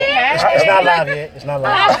It's not live yet. It's not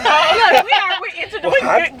live. Look, we're introducing.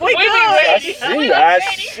 I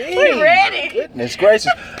see. We ready. Goodness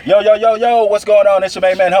gracious. Yo, what's going on? It's your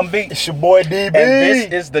main man, Humbeat. It's your boy DB. And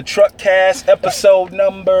this is the Truckcast episode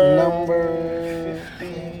number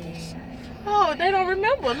 50. Oh, they don't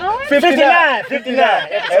remember, no? 59.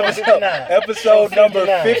 Episode number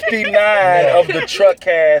 59 of the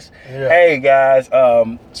Truckcast. Yeah. Hey guys,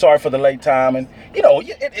 sorry for the late time, and you know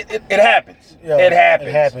it happens. Yeah, it happens.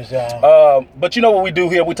 It happens, y'all. But you know what we do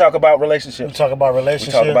here? We talk about relationships. We talk about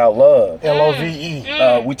relationships. We talk about love.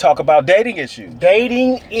 LOVE. We talk about dating issues.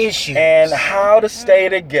 Dating issues. And how to stay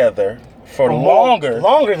together for longer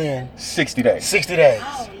than 60 days. 60 days.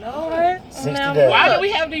 Oh, Lord. 60 Now, days. Why do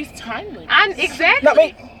we have these time limits? Exactly. No, I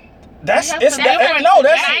mean, that's We have it's some that, different no,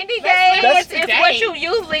 that's 90 that's- days is what you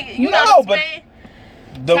usually, you No, know, but spend.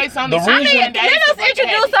 the Take some the time. reason Let us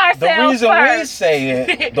introduce ourselves the reason first. we say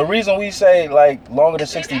it, the reason we say like longer than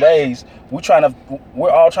 60 days, we're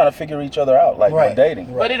all trying to figure each other out, like we're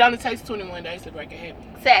dating. But it only takes 21 days to break a habit.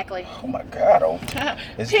 Exactly. Oh my God!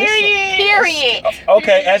 Is this Period.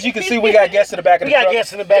 okay, as you can see, we got guests in the back of the truck. We got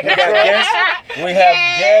guests in the back of the We got truck. guests. We have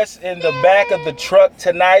guests in the back of the truck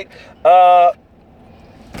tonight. Let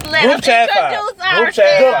Group us Chat 5. introduce Group Chat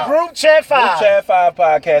ourselves. The Group Chat 5. Group Chat 5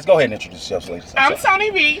 podcast. Go ahead and introduce yourselves, ladies. I'm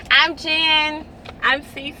Tony B. I'm Jen. I'm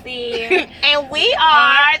Cece. And we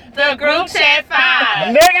are the Group Chat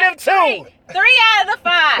 5. -2. 3 out of the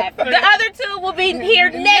 5. The other 2 will be here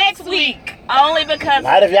next week. Only because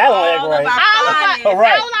Not if y'all don't act all of right. All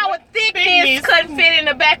right. our thickness couldn't fit in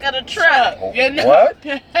the back of the truck. You know? What?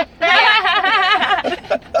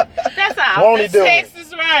 That's all. Won't he do it?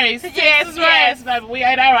 Texas rice. Texas rice, baby. We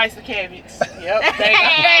ate our rice and cabbage. Yep.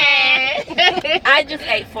 I just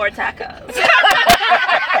ate 4 tacos.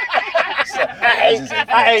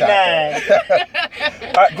 I ate 9.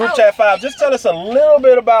 All right, Group Chat 5, just tell us a little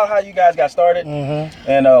bit about how you guys got started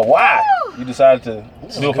and why you decided to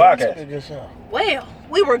do a podcast. Well,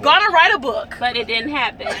 we were gonna write a book, but it didn't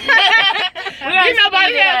happen.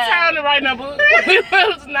 Nobody had time to write no book. We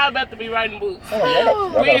was not about to be writing books.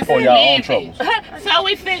 Y'all gotta pour y'all own troubles. So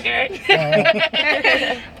we figured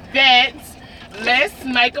that let's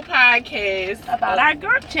make a podcast About our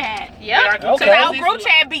group chat. Yep. Okay. So our group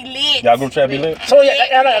chat be lit. Y'all Group Chat be lit? So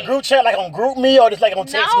y'all like a group chat like on Group Me or just like on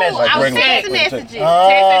text message? Like our regular text text. messages. Oh.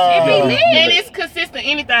 It be lit. And it's consistent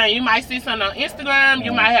anything. You might see something on Instagram.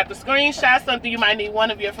 You might have to screenshot something. You might need one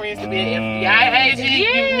of your friends to be an FBI agent.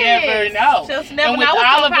 You never know. Just never And with know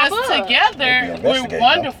what's all of gonna us pop up. together, We'll be we're investigating,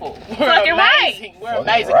 wonderful. We're Fucking amazing. right. We're Fucking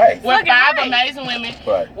amazing. right. We're Fucking 5 right. amazing women.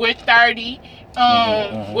 Right. We're 30.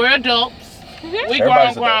 We're adults. We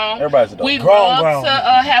Everybody's grown. Everybody's adult. We Grown. love to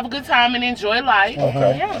have a good time and enjoy life.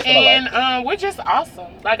 Okay. Yeah. And we're just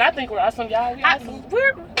awesome. Like, I think we're awesome. Y'all, we awesome.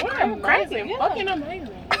 We're We're crazy. amazing. Yeah. Fucking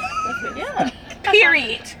amazing. Yeah.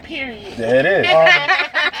 Period. Period. There it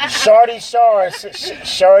is. Shorty Shard,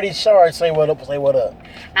 say what up, say what up.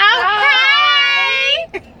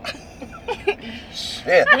 Okay.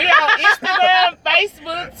 Shit. We on Instagram,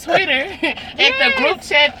 Facebook, Twitter at the Group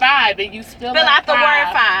Chat 5, and you Fill out the word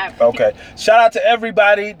 5. Okay. Shout out to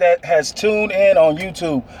everybody that has tuned in on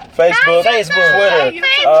YouTube, Facebook, Twitter.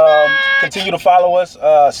 Continue to follow us.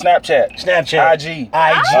 Snapchat, IG.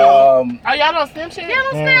 Oh, y'all on Snapchat? Yeah,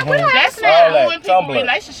 don't snap. We don't That's have not All that, ruin people Tumblr.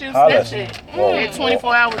 relationships. All that Snapchat. shit. Whoa. At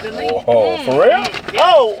 24 hours delete. Oh, for real?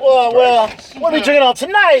 Oh, well, what are we drinking on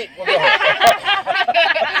tonight?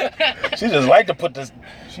 She just like to put this.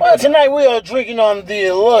 Well, tonight we are drinking on the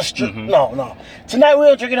illustrious. No. Tonight we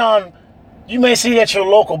are drinking on. You may see it at your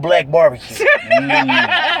local black barbecue.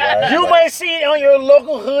 Right, You may see it on your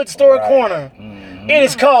local hood store Right. corner. It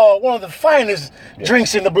is called one of the finest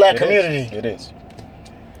drinks in the black It community. is. It is.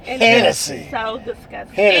 Hennessy. So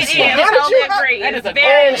disgusting. Hennessy. It is. How did Totally you- agree. that It's is a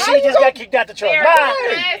very And she just got kicked out the truck. Very Bye.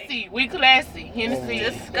 Classy. We classy. Hennessy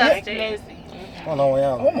is Disgusting. classy. I don't know where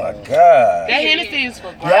y'all. Oh my God. That Hennessy is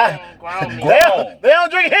for grown, Yeah. grown men. They don't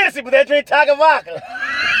drink Hennessy, but they drink Takavaka.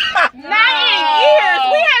 Not in years.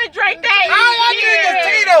 We haven't drank that in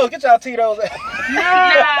years. Tito's. Get y'all Tito's.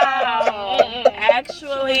 No.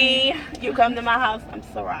 Actually, you come to my house, I'm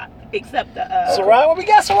Ciroc. Except the Ciroc, well, we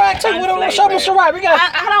got Ciroc too. Show me Ciroc. We got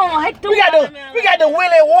I don't like the we got the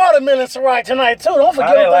Willie watermelon Ciroc tonight too. Don't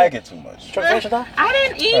forget. I didn't like it too much. I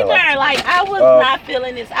didn't either. like I was not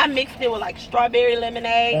feeling this. I mixed it with like strawberry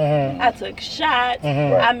lemonade. I took shots.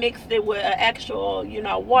 I mixed it with an actual,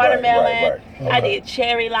 watermelon. Right. I did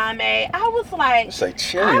cherry limeade. I was like, Say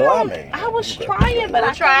cherry limeade. I was trying, but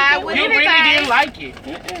I tried with You really didn't like it.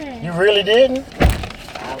 You really didn't?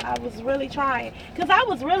 I was really trying because I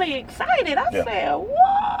was really excited. I said,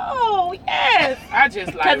 "Whoa, yes!" I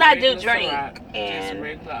just like because I do drink Ciroc. and just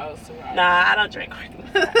regular old Ciroc. nah, I don't drink.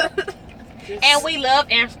 And we love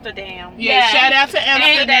Amsterdam. Yeah, shout out to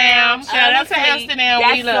Amsterdam. Shout out to Amsterdam.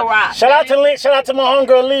 That's We love. Ciroc. Shout out to Lee. Shout out to my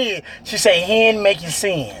homegirl Lee. She say hen make you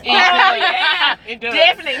sin. Yeah, It does.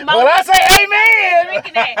 definitely. Well, I say amen.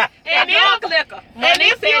 Drinking that. And Dark liquor. And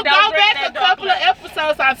if you go back a couple of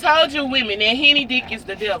episodes, I told you women that Henny Dick is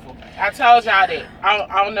the devil. I told y'all that.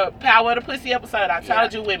 On the Power of the Pussy episode, I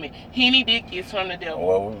told you women, Henny Dick is from the devil.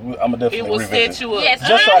 Well, I'm gonna definitely It will revisit. set you up. Yes,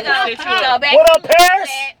 Just so like- What up, Paris?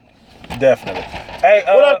 Definitely. Hey,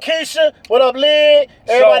 What up, Keisha? What up, Lid?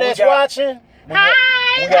 Everybody we that's got- watching.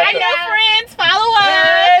 Hi, we got hi, the- new friends. Follow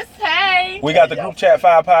us. Hey. We got the Group Chat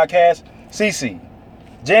 5 podcast. Cece,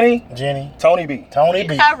 Jenny, Jenny, Tony B. Tony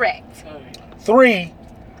B. Correct. 3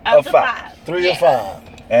 of 5. 3 of 5.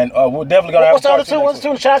 And we're definitely gonna What's have all a the two? What's the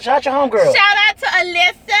two? Shout your homegirl. Shout out to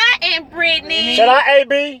Alyssa and Brittany. Shout out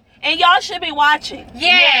AB. And y'all should be watching.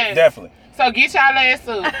 Yes. Definitely. So get y'all ass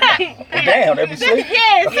up. Damn, that be slick.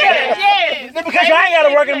 Yes. Because y'all ain't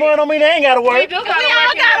gotta work in the morning, don't mean they ain't gotta We work. do Girl, gotta We all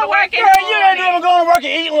work gotta work in you ain't even going to work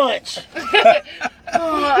and eat lunch.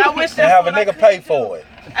 I wish And that's have a what I nigga pay for it.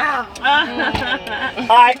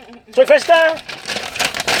 All right, so first time.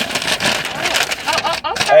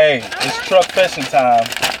 Hey, it's truck fishing time,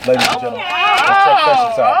 ladies and gentlemen. It's truck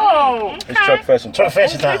fishing time. Oh, It's truck fishing time.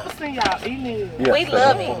 Profession time. people see y'all eating. Yeah. We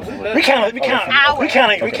love it. We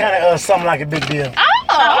kind of something like a big deal.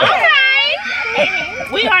 Oh, okay.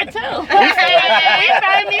 We are too. We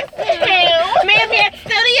famous too. Me and me at the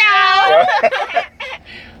studio.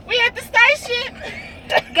 We at the station.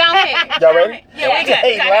 Go ahead. Y'all ready? Yeah, we good.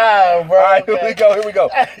 Hey, Go ahead. live, bro. All right, here we go. Here we go.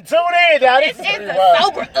 Tune in, y'all. This It's is a live.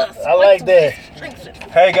 sober us. I like that.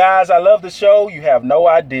 Hey guys, I love the show. You have no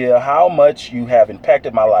idea how much you have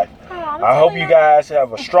impacted my life. I hope you guys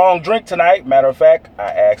have a strong drink tonight. Matter of fact,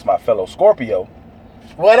 I asked my fellow Scorpio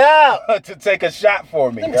What up? to take a shot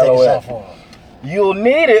for me. Let me take a shot for him. You'll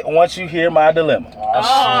need it once you hear my dilemma.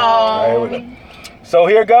 Oh, There we go. So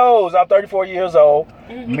here goes. I'm 34 years old.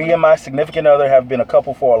 Me and my significant other have been a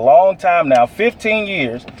couple for a long time now, 15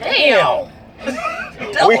 years. damn.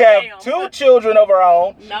 We have 2 children of our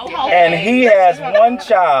own, No hope. and he has 1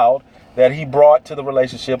 child that he brought to the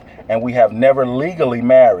relationship, and we have never legally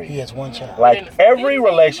married. He has 1 child. Like every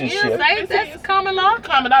relationship, That's common law.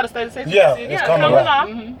 Common out of state of Texas. Yeah, it's common law.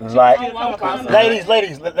 like Ladies, let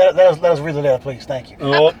us read the letter, please. Thank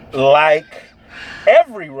you. like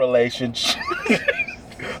every relationship.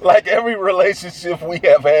 Like every relationship, we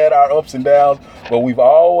have had our ups and downs, but we've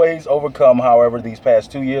always overcome. However, these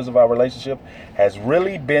past 2 years of our relationship has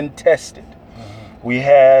really been tested. We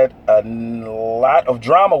had a lot of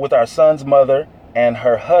drama with our son's mother and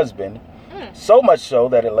her husband, so much so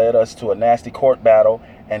that it led us to a nasty court battle,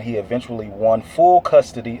 and he eventually won full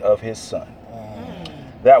custody of his son.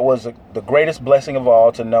 That was the greatest blessing of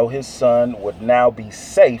all, to know his son would now be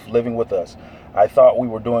safe living with us. I thought we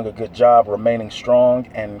were doing a good job remaining strong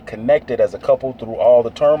and connected as a couple through all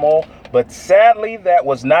the turmoil, but sadly that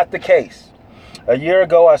was not the case. A year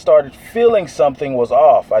ago, I started feeling something was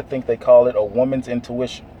off. I think they call it a woman's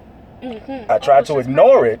intuition. I tried to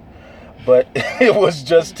ignore it, but it was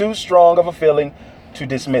just too strong of a feeling to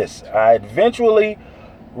dismiss. I eventually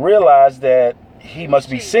realized that he must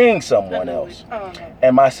be seeing someone else,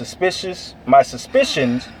 and my suspicions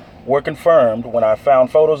were confirmed when I found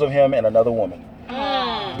photos of him and another woman.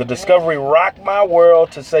 The discovery rocked my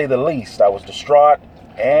world, to say the least. I was distraught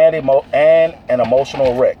and an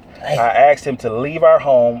emotional wreck. I asked him to leave our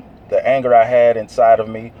home. The anger I had inside of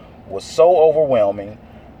me was so overwhelming.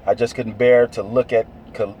 I just couldn't bear to look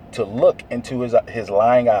into his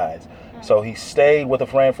lying eyes. So he stayed with a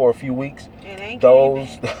friend for a few weeks.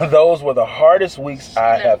 Those were the hardest weeks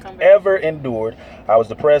I have ever endured. I was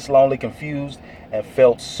depressed, lonely, confused, and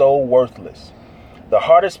felt so worthless. The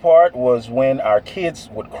hardest part was when our kids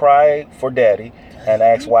would cry for daddy and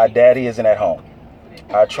ask why daddy isn't at home.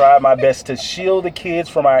 I tried my best to shield the kids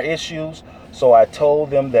from our issues, so I told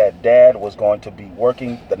them that dad was going to be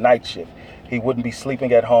working the night shift. He wouldn't be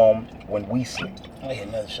sleeping at home when we sleep. I get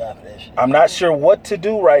another shot for that shit. I'm not sure what to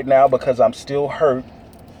do right now because I'm still hurt,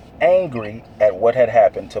 angry at what had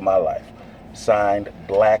happened to my life. Signed,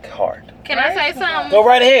 Black Heart. Can I say something? Go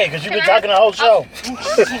right ahead, because you've been talking the whole show.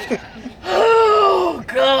 Oh,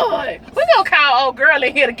 God. We're going to call old girl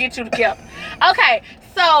in here to get you together. Okay,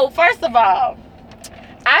 so first of all,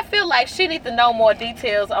 I feel like she needs to know more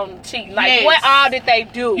details on the cheating. Like, Yes. what all did they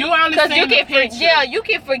do? You only Because seen the picture. you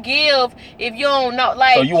can forgive if you don't know.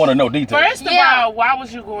 Like, So you want to know details? First of Yeah. all, why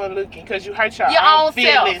was you going looking? Because you hurt your Your own own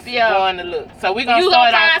self, feelings yeah. going to look. So we're going to you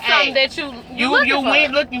start gonna off find something A. that you You looking for.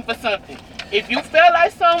 went looking for something. If you felt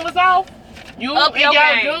like something was off, you Up and your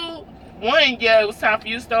y'all game. dude, one, yeah, it was time for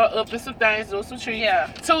you to start upping some things, doing some treats. Yeah.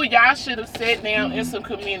 Two, y'all should have sat down in some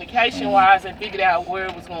communication wise and figured out where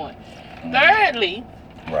it was going. Thirdly,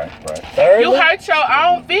 Right. Thirdly, you hurt your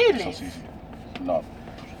own So feelings. she's no.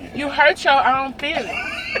 You hurt your own feelings.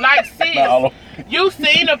 Like, sis, Not all of- you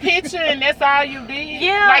seen a picture and that's all you did?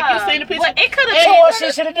 Yeah. Like, you seen the picture? But it could And- have so what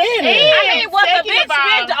she should have did I then? mean, was the Second bitch of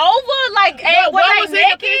all, bent over? Like, What were was they in the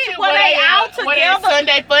naked? picture? Were they out Were they together?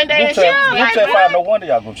 Sunday fun day Group and chat, shit? group like chat what? five. No wonder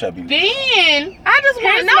y'all group chat be. Then I just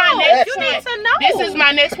want here's to my know. next You point. need to know. This is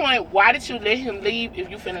my next point. Why did you let him leave if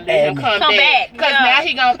you finna let him And come come back? back, Because yeah. now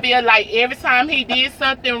he gonna feel like every time he did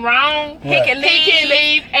something wrong, He can leave, he can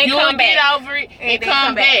leave and you come will get back. over it And and then come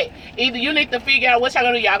come back. back. Either you need to figure out what y'all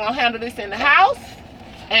gonna do. Y'all gonna handle this in the house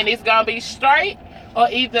and it's gonna be straight, or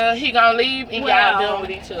either he gonna leave and Well, y'all done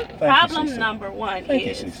with each other. Thank you, Problem Cece. number one Thank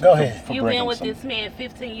you, is Cece, Go ahead. for you've bringing been with some- this man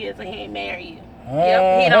 15 years and he ain't marry you.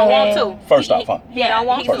 Yep, he don't want to. First off, huh? He don't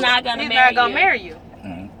want he's to. not gonna He's marry not gonna you. marry you.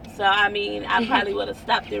 So I mean, I probably would have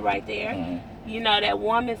stopped it right there. Mhm. You know, that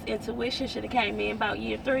woman's intuition should have came in about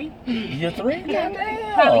year 3, Year 3?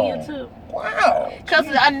 probably year 2. Wow. Because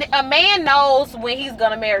a man knows when he's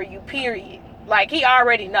gonna marry you. Period. Like, he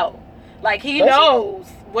already know. Like, he Does he? knows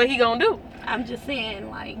what he gonna do. I'm just saying,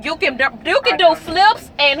 like, You can do flips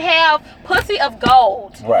and have pussy of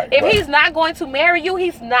gold. Right, If right. he's not going to marry you,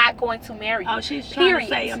 he's not going to marry you. oh, she's trying Period.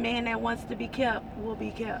 to say a man that wants to be kept will be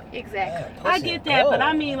kept. Exactly. I get that, but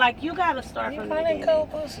I mean, like, you gotta start from the beginning.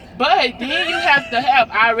 But then you have to have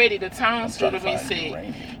already the tone should have been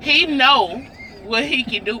said. He know what he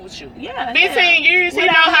can do with you. Yeah. 15 years, he know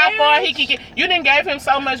Without how far marriage? he can get. You didn't gave him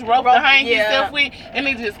so much rope to hang Yeah. himself with, and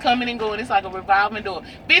he just coming and going. It's like a revolving door.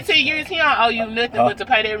 15 years, he don't owe you nothing Huh? but to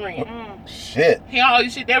pay that rent. Shit. He don't owe you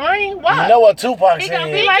shit. That ring? Why? You know what Tupac he said? don't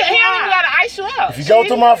even gotta ice you out. If you go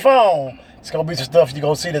through my phone, it's gonna be some stuff you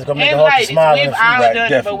gonna see that's gonna make it And hard to ladies, smile we've in all the future. Right, done it,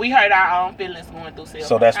 definitely. but we hurt our own feelings going through self.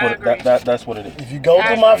 So that's I what agree. that's what it is. If you go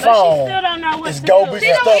through my But she still phone, don't know what it's to gonna do. be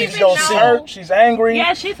She some don't stuff even you gonna know. see. Hurt. She's angry.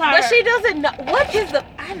 Yeah, she's hurt. But she doesn't know. What is the...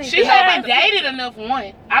 I didn't She get haven't that. dated enough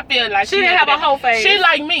one. I feel like She didn't have a whole phase. She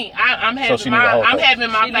like me. I'm having she need a whole I'm phase.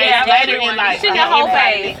 having my She phase yeah, later everyone in life. She need a whole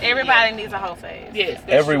Everybody- phase. Everybody needs a whole phase. Yes.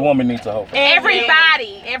 that's Every true. woman needs a hope.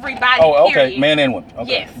 Everybody. Oh, okay. period. Men and women.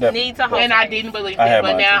 Okay. Yes, Definitely. needs a whole And I phase. didn't believe I it, had but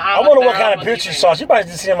mine now too. I I'm wonder what a kind of believer. picture she saw. She probably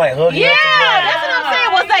just see him like hugging Yeah, up together. that's what I'm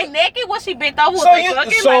saying. Was they naked? Was she bent over? Was So they you-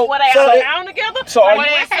 fucking? so- Like, were they so- out down together? So are Were you?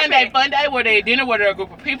 they what Sunday happened? fun day? Were they at dinner? Were there a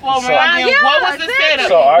group of people around So- him? Yeah, What was the exactly. setup?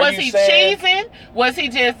 So are was you he saying- cheesing? Was he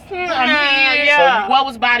just, I'm here? yeah. What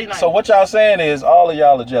was body language? So what y'all saying is all of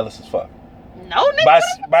y'all are jealous as fuck. No, nigga.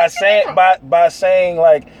 By saying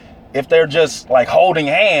like if they're just like holding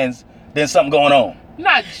hands, then something going on. I'm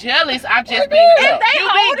not jealous. I've just been Yeah. good. If they You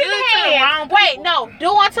holding been good to the wrong hands, wait, people. no, do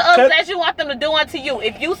unto others Cause- as you want them to do unto you.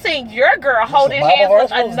 If you seen your girl holding Bible hands verse?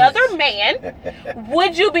 with What was another this? man,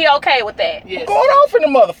 would you be okay with that? Yes. Going off in the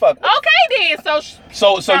motherfucker. Okay then, so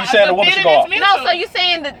So you saying the woman should go off? bitterness no, so you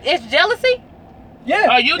saying that it's jealousy? Yeah.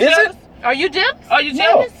 Are you Is jealous? it? Are you jealous? Are you No.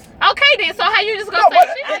 jealous? Okay then, so how you just gonna No, say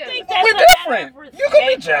but she I jealous? think that's We're a matter different. of You could be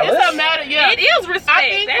respect. jealous. It's a matter, yeah. It is respect. I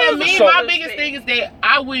think That for is me, So- my respect. biggest thing is that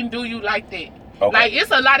I wouldn't do you like that. Okay. Like, it's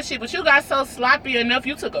a lot of shit, but you got so sloppy enough,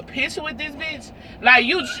 you took a picture with this bitch. Like,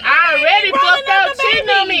 I already fucked up cheating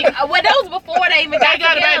on me. Well, that was before they even They got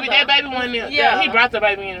a together. baby. That baby wasn't there. Yeah. Yeah, he brought the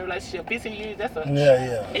baby in a relationship. 15 years, that's a...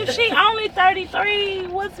 Yeah. If she only 33,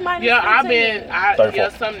 what's my Yeah, I've 15? been... 34. Yeah,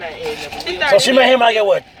 something that age. She So she met him like at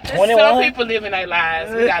what? Some 21? people living their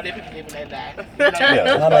lives. We gotta let people living their lives.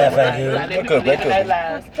 Yeah. My math ain't We good. gotta let That people could living their be.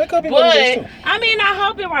 lives. That could be what it is But, too. I mean, I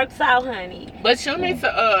hope it works out, honey. but you need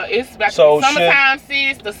to, it's about So to be summertime,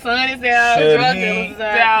 sis. The sun is out. Should Drug he- dealers is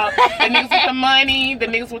out. The niggas with the money. The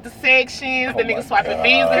niggas with the sections. The Oh my niggas swiping God.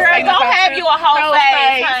 visas. Girl, taking go pictures. have you a whole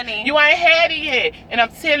phase, honey. You ain't had it yet. And I'm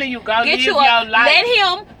telling you, go Get live you your a, life. let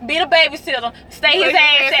him be the babysitter. Stay his Put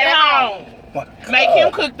ass at home. My Make God.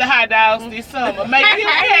 him cook the hot dogs this summer. Make him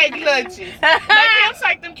pack lunches. Make him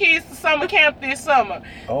take them kids to summer camp this summer.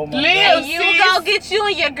 Oh my Live, God. And you sis. go get you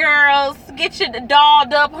and your girls, get you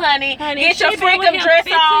dolled up, honey. Honey, Get your she been with freakum him dress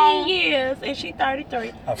 15 on. years, and she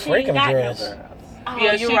 33. A She ain't freakum got no dress. girls. Oh,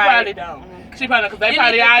 Yeah, you she right. probably don't. She probably, because they You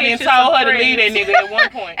probably need to all get done you told some her to leave that friends. nigga at one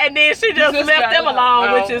point. And then she just just left gotta them alone,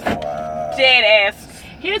 go. which is Wow. dead ass.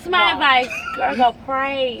 Here's my advice. Girl, go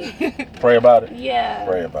pray. Pray about it. Yeah.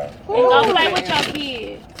 Pray about it. And go play with your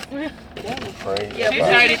kids. Pray Yeah, She's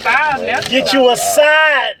about 35 now. Get you a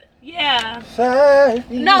side. Yeah. side.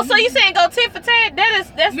 No, so you saying go tit for tat?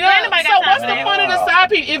 That's Yeah, anybody so got time what's for the that. point of the side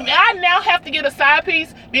piece? If I now have to get a side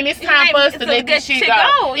piece, then it's time for us to let this shit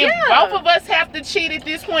go. If both of us have to cheat at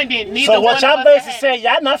this point, then neither So one what of y'all us basically can say,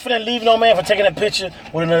 y'all not finna leave no man for taking a picture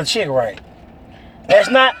with another chick, right? That's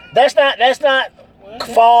not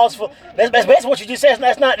false for. That's basically what you just said.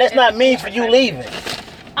 That's not mean for you leaving,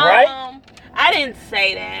 right? I didn't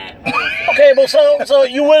say that. Okay, but so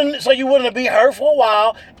you wouldn't be hurt for a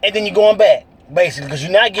while, and then you're going back, basically, because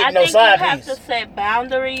you're not getting I no think side you have piece. to set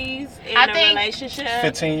boundaries in I a think relationship.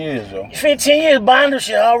 15 years, yo. 15 years boundary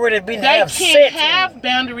should already be They have can set. have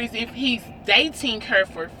boundaries if he's dating her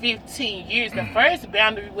for 15 years. The first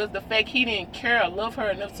boundary was the fact he didn't care or love her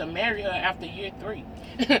enough to marry her after year 3.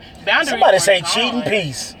 Boundaries Somebody were say gone. cheating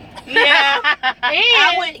piece. Yeah.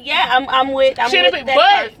 And I'm with shouldn't be, that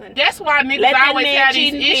but person. that's why niggas Let that always man have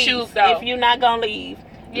cheat these in peace issues though. if you're not gonna leave.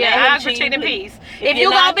 Yeah, Let him I cheat cheat in peace. peace. If If you're you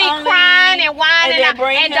gonna not be gonna crying leave and whining and then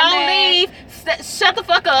bring and him don't back. leave, shut the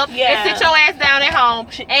fuck up Yeah. and sit your ass down at home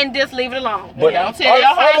and just leave it alone. But Don't tell your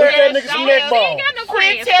I'll homegirl cook that nigga she some ain't neck She bone. ain't got no Quit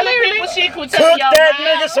friends. telling Clearly. people she quit Cook telling your that mama.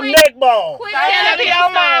 nigga some neck bone. Quit Stop telling telling people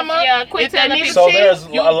your stuff. mama. Yeah, quit If that telling nigga people. So there's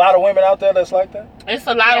a lot of women out there that's like that? It's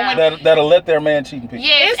a lot Yeah. of women. That'll let their man cheat and peace.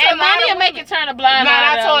 Yes, It's a and lot money of will make women. you turn a blind Nah,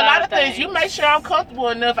 eye I to told a lot of things. You make sure I'm comfortable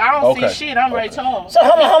enough. I don't Okay. see shit. I'm Ray Charles. So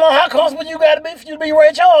how comfortable you gotta be for you to be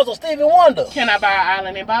Ray Charles or Stevie Wonder? Can I buy an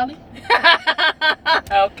island in Bali?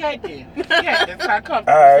 Okay then. Yeah, that's how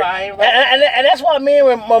comfortable. All right. So I ain't Ray. And that's why men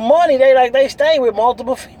with my money they stay with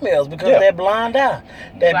multiple females because Yeah. they're blind eye.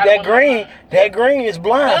 I don't wanna That green is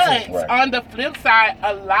blind. But on the flip side,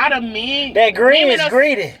 a lot of men. That green women is are-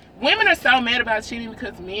 greedy. Women are so mad about cheating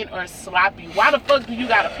because men are sloppy. Why the fuck do you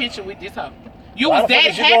got a picture with this hoe? You Why was the fuck that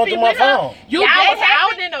is you going happy through my with her? phone? You Y'all that was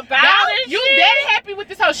happy? out and about No, and you shit. that happy with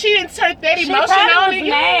this hoe? She didn't turn that She emotion probably on was in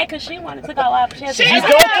you. mad because she wanted to go out. She had to She She's go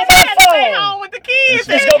going out. through my Stay phone. home with the kids.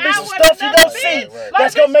 There's and gonna be I some was stuff you another don't see. bitch. Like,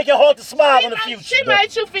 That's gonna make your heart to smile in the She future.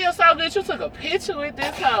 made you feel so good. You took a picture with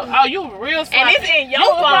this hoe. Oh, you real sloppy. And it's in your You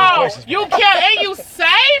phone. wrong. You kept and you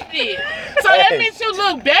saved it. So that Hey. means you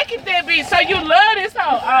look back at that bitch. So you love this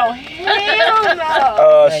hoe. Oh hell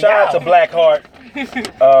no. Man, Shout out to y'all- Blackheart.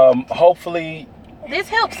 Hopefully, This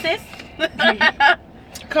helps, sis.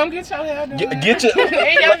 Come get your hair done. get your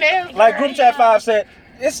And your nails like done. Group Chat 5 said.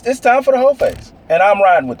 It's time for the whole face, and I'm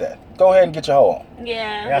riding with that. Go ahead and get your hoe on. I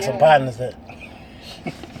Yeah. got some partners that.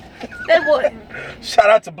 That's what. Shout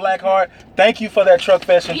out to Blackheart. Thank you for that truck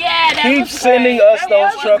fashion. Yeah, that Keep was sending great. us That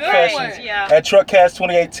those was a truck good fashions one. Yeah. at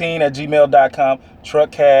truckcast2018@gmail.com.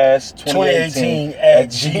 Truckcast2018 at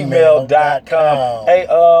gmail.com. Hey,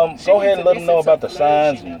 go ahead and let them know about the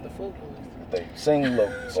signs and they sing low.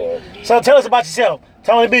 So tell us about yourself.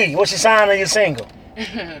 Tony B, what's your sign and your single?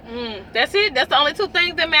 That's it. That's the only two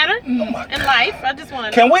things that matter in life. I just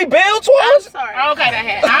want to. Can we build I'm towards? sorry.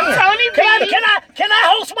 Okay, I'm Tony B. Can I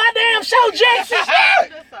host my damn show, Jackson? Sorry.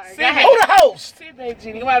 Go ahead. Who the host? Sit back,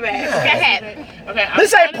 Jenny. My bad. Go ahead. Okay, I'm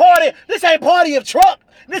This ain't Tony B. party. This ain't party of truck.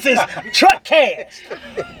 This is truck cast.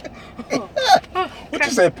 What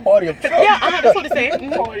you say? Party of truck? Yeah, that's what it said.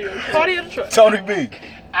 Party of the truck. Tony B.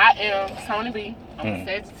 I am Tony B. I'm a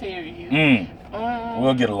Sagittarius.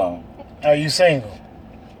 We'll get along. Are you single?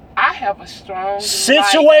 I have a strong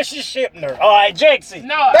Situationship nerd. All right, Jackson.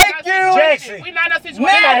 No, Thank you. Jackson. We not in a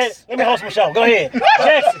situation. Let me host my show. Go ahead,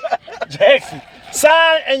 Jackson.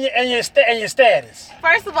 Sign and your status.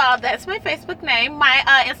 First of all, that's my Facebook name. My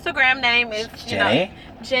Instagram name is Jenny.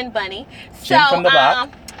 Jen Bunny. Jen from the block.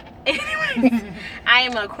 Anyways, I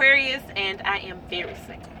am Aquarius and I am very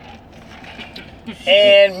single.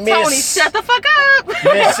 And Tony, Miss shut the fuck up.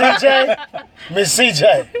 Miss CJ. Miss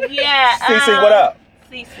CJ. Yeah. CC, what up?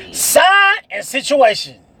 CC. Sign and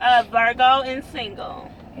situation. Virgo and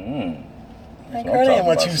single. Man, what girl, I'm that ain't talking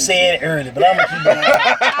what about, you CC. said earlier, but I'm gonna keep going.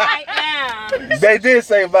 I am. They did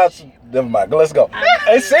say about some. Never mind. Let's go.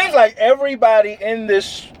 It seems like everybody in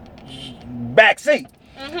this back seat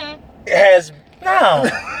has. No,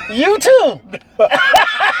 you too.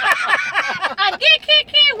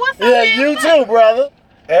 What's up? Yeah, you too, brother.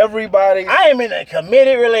 Everybody. I am in a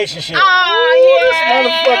committed relationship. Oh, This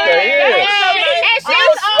motherfucker here. And she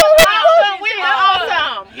was awesome. We were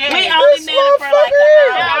awesome. Yeah. We only met her for like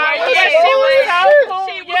an hour. Yeah, Yeah, she was so cool.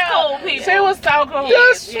 She was cool, people. She was so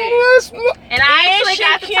cool. And I actually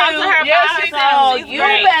got to talk to her Yeah, about she herself. So She's you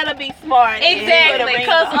great. better be smart. and put a Exactly, ring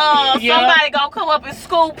because on. Yeah. somebody gonna come up and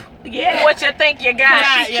scoop Yeah. what you think you got.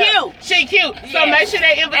 Yeah, She yeah. cute. She cute. So Yeah. make sure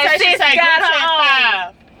that invitation sis say got Group her Chat own.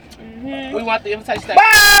 5. We want the invitation steak.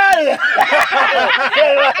 Bye!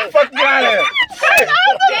 Fuck you out of here. Damn,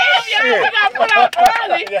 y'all, we got put out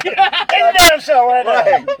early. In the damn show right now.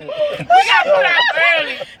 Right. We got put out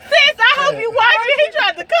early. Sis, I hope you watching. He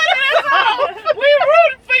tried to cut it off. We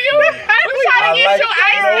rooting for you. We trying to get you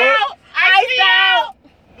iced out.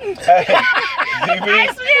 DB,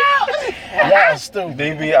 Ice me out. Y'all stupid.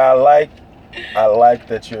 DB, I like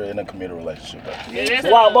that you're in a committed relationship. Yeah, that's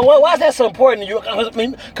Wow, but why is that so important to you?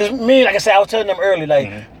 Because me, like I said, I was telling them early,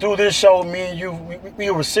 like through this show, me and you, we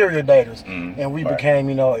were serial daters, and we Right. became,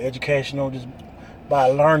 educational just by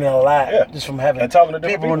learning a lot, Yeah. just from having And talking to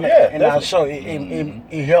different people. in, Yeah, in our definitely.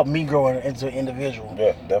 show. It helped me grow into an individual.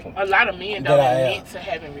 Yeah, definitely. a lot of men don't admit to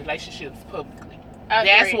having relationships publicly.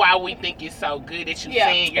 That's why we think it's so good that you're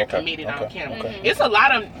saying you're committed on camera. Okay. It's a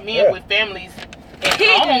lot of men with families at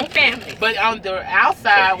home, but on the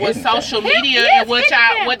outside with social media and what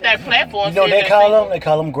that platform You know what they call them? They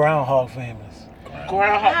call them groundhog families.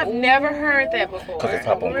 I've never heard that before. Because it's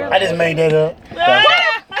hop on I just made that up.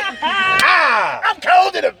 I'm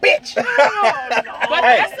cold to the bitch. But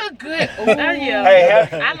that's a good. Hey,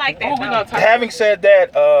 I like that. Oh, we gonna talk having said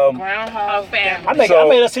that, groundhog family. I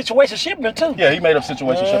made a situation shipment too. yeah, he made up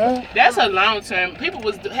situationship That's a long term. People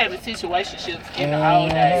was having situationships in the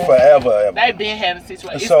old days. forever. Ever. They've been having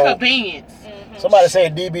situations. So- It's convenience. Somebody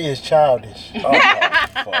said DB is childish. Oh,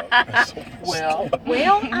 fuck.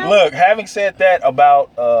 Well, Look, having said that about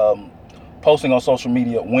posting on social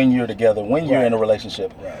media when you're together, when you're in a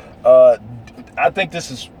relationship, I think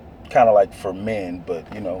this is kind of like for men, but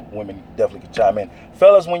women definitely can chime in.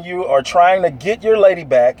 Fellas, when you are trying to get your lady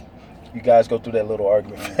back, you guys go through that little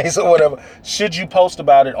argument phase or whatever, should you post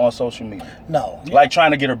about it on social media? No. Like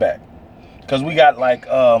trying to get her back? Because we got like,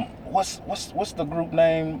 what's the group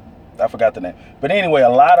name? I forgot the name. But anyway, a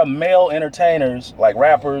lot of male entertainers, like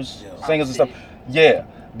rappers, singers and stuff,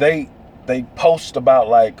 they post about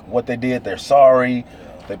like what they did. They're sorry.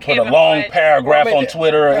 They put a long paragraph on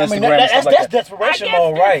Twitter or Instagram and stuff like that's that. desperation I guess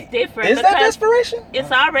mode, right? that's different. Is that because desperation?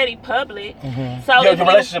 It's already public. So Yeah, if your you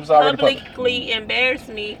relationship's already public. publicly embarrass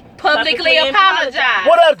me, Publicly apologize.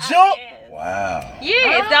 What up, Jump? Wow.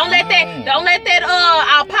 Yes, don't let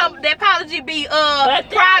that apology be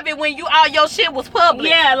private when all your shit was public.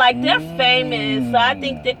 Yeah, like they're famous, so I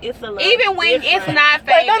think that it's a little Even when different. it's not Like,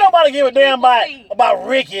 famous. don't nobody give a damn see. about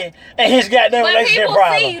Ricky and his goddamn But relationship people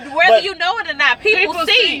problem. see, whether But- you know it or not, people People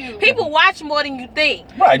see. see you. People watch more than you think.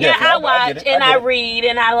 Right, Yeah, definitely. I watch get it. and get I it. read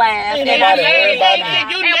and I laugh Ain't and I nobody worried about laugh. that.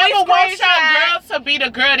 you And we never want your screenshot. girl to be the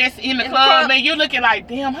girl that's in the In the club, club. and you looking like,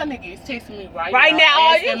 damn, her nigga is texting me right Right now,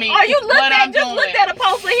 are asking me you what looked I'm at just doing. looked at a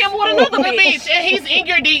post of him with another The bitch? bitch, and he's in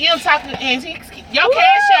your DM talking, and your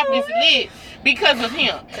cash app is lit because of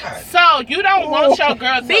him. So you don't want your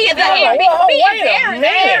girl to Be Wait a embarrassed.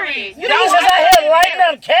 minute. You niggas is out here lighting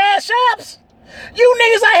up cash apps? You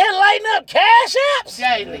niggas out here lighting up cash apps?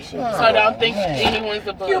 daily. So don't think anyone's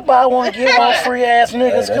above. You buy one, get one free ass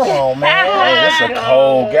niggas. Hey, Come on, man. Hey, that's a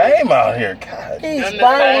cold game out here. God. He's Them the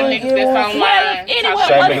buy same one, niggas get that's one. online. Well, anyway,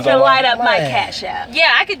 Shame what niggas if you online. light up my Man. cash app?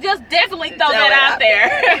 Yeah, I could just definitely throw Throw that it out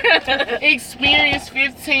out there. Experience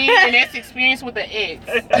 15, and that's experience with the ex.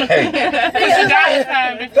 Hey, You got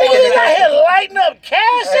time before Niggas out that. here lighting up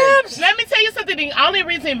cash apps? Let me tell you something. The only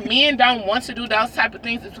reason men don't want to do those type of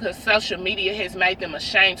things is because social media has made them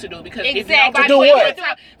ashamed to do it. Because if Exactly. nobody To do will what? do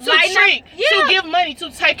it, to Lighten up- treat, yeah. to give money, to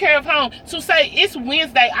take care of home, to say it's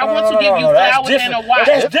Wednesday, I want to No, give you no, that's flowers and a different. watch.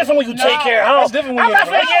 That's different when you take care of home. That's different when I'm you're not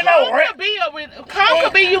in a finna get no Calm rent.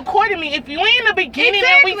 could be you courting me. If you in the beginning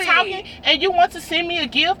and we Exactly. talking and you want to send me a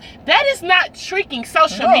gift, that is not tricking.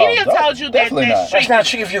 Social No, media no, told you that definitely not. that's That's tricking. not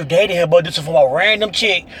tricky if you're dating her, but this is from a random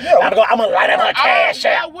chick. Yeah, I'm gonna light up her cash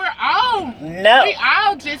Yeah, app. we're all. No. We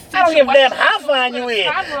all just. I don't give a damn how situationships fine you with is.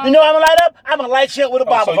 a title. You know what I'm gonna light up? I'm gonna light you up with a Oh,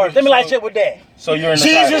 Bible so you- verse. Let me light so- you up with that. so you're in the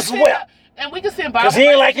Jesus title. wept. And we can send Bible 'Cause he ain't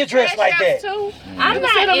verses like your to dress cash like apps, that. too. I'm You can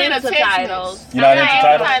not send them in a into text titles. message. You're not I into ain't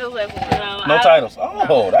titles? titles everywhere. No titles.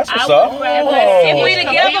 Oh, that's what's I up. would rather- If we Oh.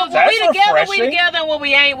 together, when That's we together, we refreshing. together, and when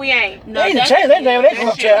we ain't, we ain't. No, They need to that's change that name of that group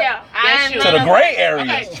That's chat. Yeah, I That's ain't you. To the none of gray that.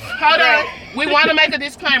 areas. Okay, hold on. We want to make a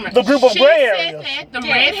disclaimer. The group of She gray said areas. that, the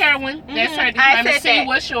Yes. red heroin. That's her I disclaimer. said See, that.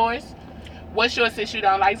 what's yours? What's yours since you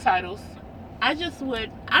don't like titles? I just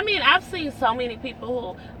would. I mean, I've seen so many people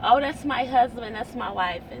who, oh, that's my husband, that's my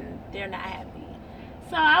wife, and they're not happy.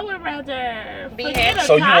 So I would rather Be forget happy. a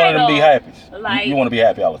So you want them to be title. happy. Like, You want to be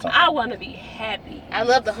happy all the time. I want to be happy. I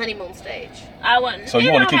love the honeymoon stage. I want. So you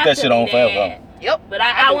it wanna don't keep have that to shit be on forever, that, huh? Yep. But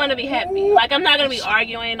I want to be happy. Like, I'm not gonna be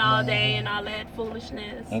arguing all day and all that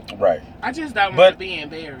foolishness. Right. I just don't But want to be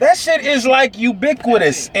embarrassed. That shit is like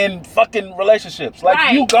ubiquitous in fucking relationships. Like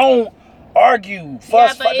Right. you gon' argue,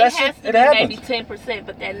 fuss. but That it has shit, to it be happens. maybe 10%,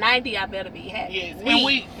 but that 90, I better be happy. Yes,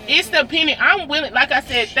 and it's the opinion. I'm willing, like I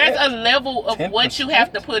said, there's a level of 10%? what you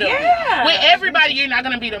have to put up Yeah. with. With everybody, you're not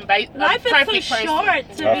gonna be the Life is perfect too person.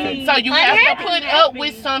 short to Okay. be. So you have to unhappy. put up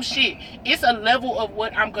with some shit. It's a level of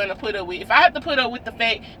what I'm gonna put up with. If I have to put up with the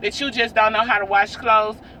fact that you just don't know how to wash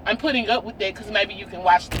clothes, I'm putting up with that because maybe you can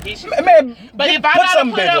wash the dishes. Man, But if I put gotta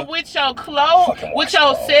something put bigger. up with your clothes, Fucking with watch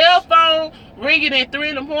your clothes. cell phone ringing at 3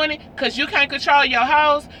 in the morning, because you can't control your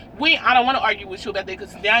house, I don't want to argue with you about that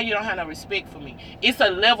because now you don't have no respect for me. It's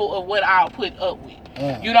a level of what I'll put up with.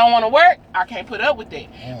 You don't want to work, I can't put up with that.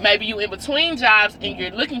 Maybe you in between jobs and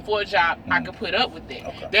you're looking for a job, I can put up with that.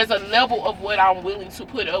 Okay. There's a level of what I'm willing to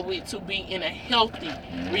put up with to be in a healthy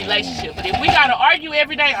relationship. But if we gotta argue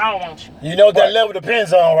every day, I don't want you. You know what that Right. level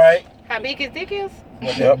depends on, right? How big his dick is?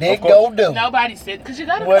 Yep, of Dick course. go do. Nobody said because you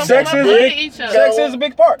gotta Well, come sex from is up big. under each other. Sex is a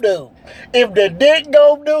big part. Do. If the dick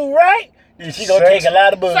go do right, then she gonna Sex- take a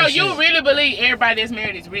lot of bullshit. So you really believe everybody that's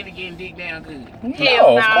married is really getting dick down good? No, of course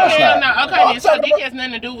Hell not. no. Okay, I'm then so talking dick about- has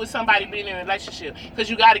nothing to do with somebody being in a relationship because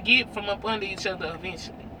you got to get from up under each other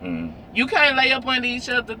eventually. Mm. You can't lay up under each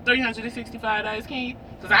other 365 days, can you?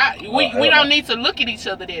 Because we hell don't no. need to look at each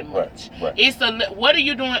other that much. Right. It's what are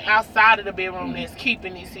you doing outside of the bedroom that's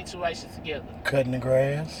keeping these situations together? cutting the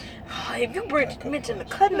grass. Oh, if you mention the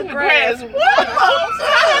cutting the Grass. grass,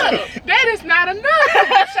 That is not enough.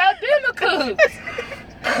 That's your dinner cooks.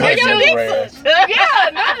 Cutting your the dick grass. Yeah,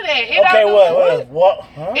 none of that. It Okay, don't- what?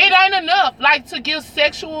 Huh? It ain't enough. Like to give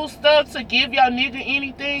sexual stuff, to give your nigga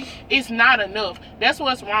anything, it's not enough. That's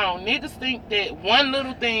what's wrong. Niggas think that one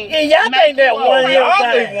little thing. Yeah, y'all make think that you one a- little Y'all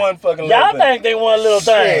thing. think one fucking little Y'all thing. think they want a little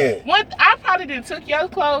thing. Shit. I probably done took your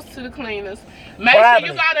clothes to the cleaners. Make Probably.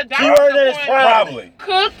 sure you got a Keyword doctor that is Probably.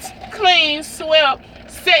 cooked, clean, swept.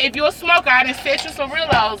 If you're a smoker, I done set you some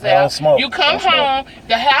Relos out. don't smoke. You come Don't smoke. home,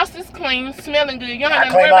 the house is clean, smelling good. You don't I have to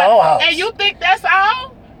clean worry my about own house. And you think that's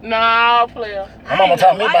all? No, player. My mama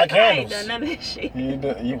taught me about I ain't candles. done none of this shit. You've I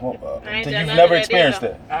ain't done never none of that experienced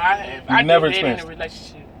either. that. I have. You've I never do that in a experienced it.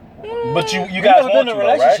 relationship. But you You guys never want been to, in a though,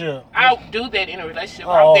 right? relationship. I'll do that in a relationship.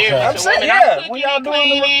 Oh, I'm there okay. I'm with a saying, woman. yeah. I'm When cooking y'all and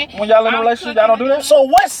doing cleaning. when y'all in a I'm relationship, y'all don't do that. So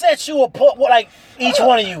what sets you apart? What, like each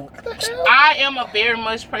one of you? I am a very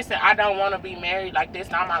much person. I don't want to be married. Like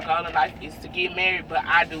that's not my goal in life is to get married. But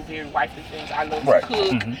I do very wifely things. I love Right. to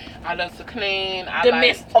cook. Mhm. I love to clean. I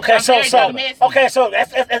Domestic. Okay, I'm so very domestic. okay, so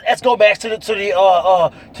let's go back to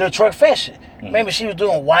the truck fashion. Maybe she was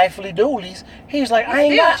doing wifely doolies. He was like, I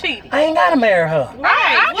ain't gotta marry her.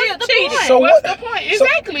 I Still what's the cheating. point? So What's what- the point? so-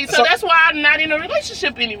 Exactly. So, so- that's why I'm not in a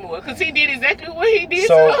relationship anymore. Because he did exactly what he did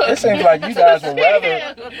So to us. it seems like you guys would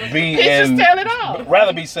rather be Pictures in, tell it all.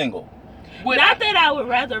 rather be single. Would Not I- that I would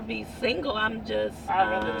rather be single. I'm just. I'd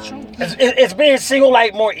rather the truth. It's being single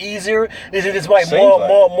like more easier. Is it just like Seems more like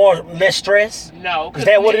more less stress? No. 'cause Is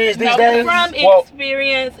that what it is these days? From Well-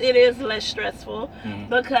 experience, it is less stressful Mhm.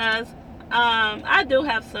 because I do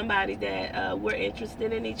have somebody that we're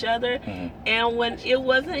interested in each other, and when it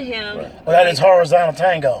wasn't him, Right. Well, that is horizontal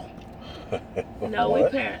tango. no, we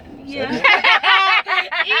What? parent. Yeah.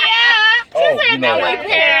 Oh, you know we that.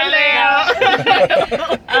 parallel.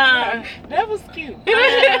 That was cute.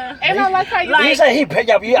 And I like how you You say he picked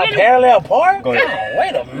up you got parallel park? Go ahead. Oh,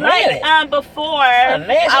 wait a minute. Like before,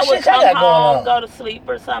 nasty I would shit y'all come got going home, on. go to sleep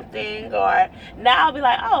or something, or now I'll be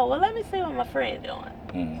like, oh, well, let me see what my friend doing.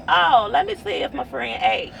 Mhm. Oh, let me see if my friend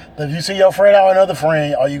ate. If you see your friend out with another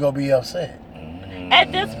friend, are you gonna be upset?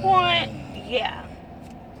 At this point, yeah.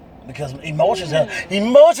 Because emotions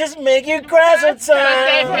make you cry But that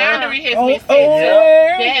sometimes. boundary has Oh, been set.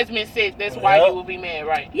 yeah. That has been set. That's why Yeah. you will be mad,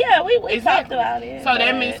 right? Yeah, we talked Exactly. about it. So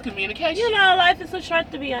that but, means communication. you know, life is too short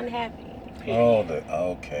to be unhappy. Oh,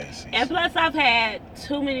 okay. See. And plus, I've had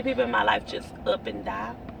too many people in my life just up and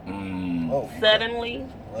die Mm. Oh, suddenly.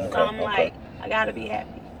 Okay, So I'm okay. like, I gotta be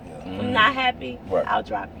happy. If Mm. I'm not happy, Right. I'll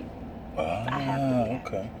drop you. I have to be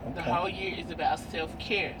happy. Okay. The whole year is about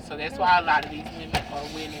self-care. So that's why a lot of these women are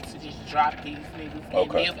willing to just drop these niggas and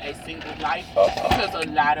Okay. live a single life. Uh-huh. Because a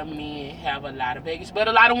lot of men have a lot of baggage. But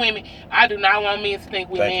a lot of women, I do not want men to think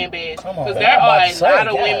we're Thank man you. bags. Come on, Because man. there I'm are about a to say, lot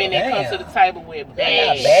of God women that come damn. to the table with got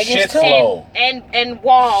bags. baggage Shit too. flow. And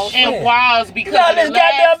walls. And walls because You got of the this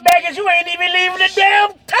goddamn last- baggage, you ain't even leaving the damn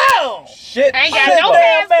town. Shit. I ain't got Shit, no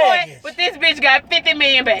damn passport, baggage. but this bitch got 50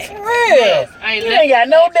 million bags. For real. I ain't You left- ain't got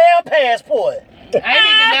no damn passport. I ain't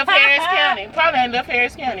even left Harris County. Probably ain't left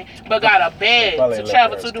Harris County. But got a bag Probably to left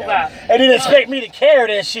travel Harris to County. Dubai. They didn't expect me to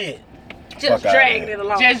carry that shit. Just Fuck outta dragged here. it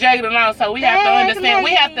along. Just drag it along. So we have to Drag understand.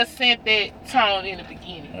 We it have to set that tone in the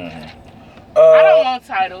beginning. Mhm. I don't want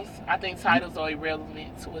titles. I think titles are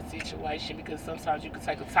irrelevant to a situation because sometimes you can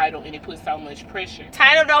take a title and it puts so much pressure.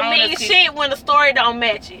 Title don't mean shit when the story don't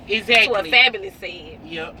match it. Exactly. That's what Fabulous said.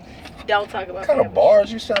 Yep. Don't talk about What kind of Fabulous.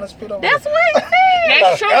 bars you trying to spit over? That's what he said.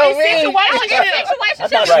 That's true. I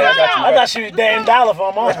thought she was Dame Dollar for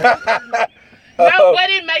a moment. No, but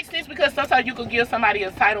it makes sense because sometimes you could give somebody a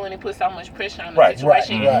title and it puts so much pressure on the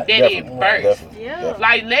situation that it bursts. Yeah.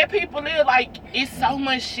 Like, let people live. Like, it's so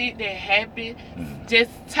much shit that happen. Just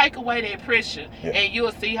take away that pressure, and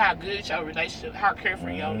you'll see how good your relationship, how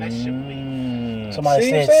carefree your relationship will be. Somebody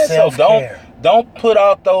See, said so self-care. don't put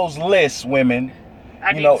out those lists, women.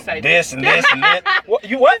 I You know, didn't say this that. and this and that. What?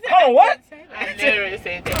 You what? Hold on, what? I literally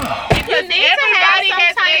said that. Because You need to have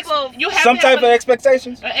some type of you have Some to have type of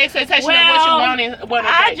expectations? an expectation of what you Well, want and what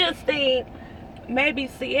I okay. just think maybe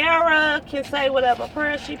Sierra can say whatever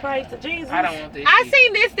prayer she prays to Jesus. I don't want this. I shit.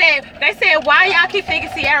 seen this that they said why y'all keep thinking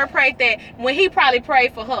Sierra prayed that when he probably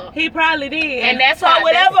prayed for her. He probably did. And that's so why-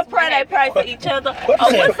 whatever that's prayer they what pray for each other. What Oh,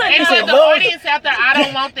 you what's said? her And said, for the Lord, audience out there, I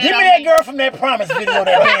don't want that. Give me on that me. girl from that Promise video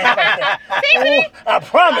that dance. Ooh, I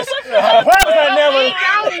promise I never. We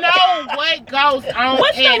don't know what goes on.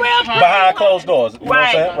 What's the in real her- Behind closed doors. You know what I'm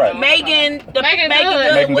Right. saying? Right. Megan Megan Megan Good.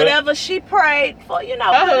 Good, Megan Good. whatever she prayed for, you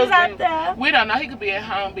know, Her put it out husband, there. we don't know. He could be at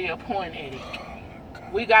home, be a porn addict.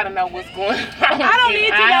 We gotta know what's going on. I don't need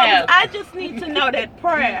to in know. our house. I just need to know that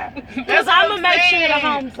prayer. Because That's I'm what going to make sure the saying.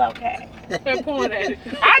 home's okay. Porn addict.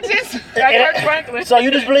 I just like Kirk Franklin. So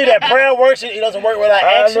you just believe that prayer works? It doesn't work without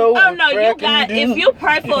I action. know. Oh, no, Prayer you got, can you if do? you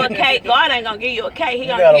pray for a cake, God ain't going to give you a cake. He You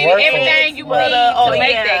going to gotta give you work for it. Everything you need butter, to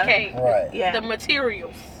make yeah. that cake. Right. Yeah. The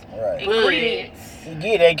materials, Right. ingredients. You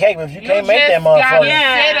get that cake, but if you You can't make that just gotta motherfucker.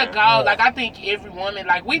 Yeah. set a goal. Like I think every woman,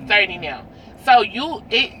 like we 30 now, so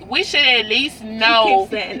we should at least know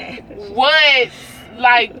Keep saying that. what,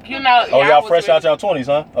 like you know. Oh, yeah, I y'all was fresh really- out y'all 20s,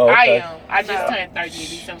 huh? Oh, I okay. am. I just turned 30 in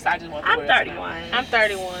December, so I just want. I'm 31. I'm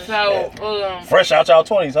 31. So Fresh out y'all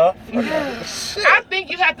 20s, huh? I think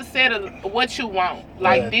you have to set what you want.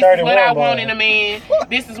 Like Yeah, this is what I 31, want boy. in a man.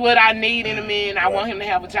 This is what I need in a man. I want him to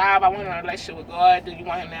have a job. I want him to have a relationship with God. Do you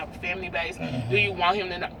want him to have a family base? Do you want him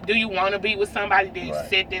to? Do you want to be with somebody that Right.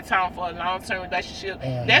 set that tone for a long-term relationship?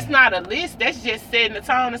 Mhm. That's not a list. That's just setting the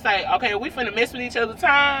tone to say, okay, are we finna mess with each other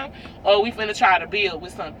time, or are we finna try to build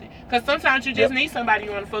with something? Because sometimes you just need somebody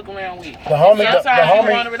you want to fuck around with. The homie, Sometimes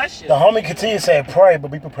you want a relationship. the homie continue to say pray,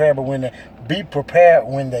 but be prepared. But be prepared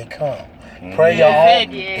when they come. Pray your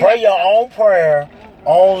own, Yeah. pray your own prayer,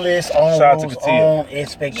 own list, own Shout out to rules, Katia. own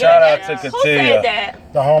expectations. Shout out to Who said Katia. that?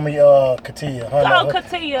 The homie Katia. Her Oh, and her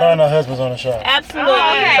Katia. husband's on the show. Absolutely.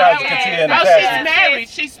 okay. Shout out to Katia and the Oh, pastor. she's married.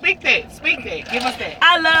 She speak that. Speak that. Give us that.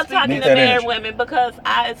 I love talking Need to that married energy. women because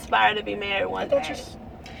I aspire to be married one day.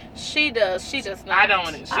 She does. She does not. I don't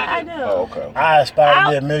want it. She I do. do. Oh, okay. I aspire to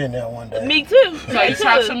be a millionaire one day. Me too. So Me you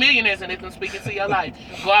talk too. to millionaires and they can speak into your life.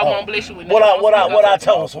 God won't bless you with What I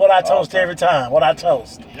toast. toast every time. What I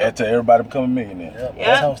toast. That's to everybody become a millionaire. Yep,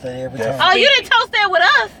 Yeah. I toast that every time. Oh, you didn't toast that with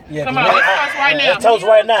us. Yeah, Come 'cause on, we- let's toast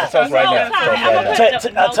right now. I toast right now. Toast right now. Toast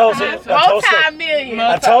right now. I toasted. Multi-million.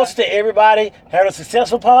 I toasted everybody had a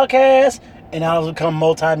successful podcast, and I'll become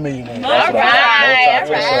multi-millionaire. That's All what I'm right,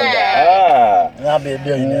 saying. all right. Ah. And I'll be a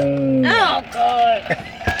billionaire. Oh God.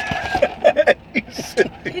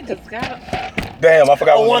 He just got Damn, I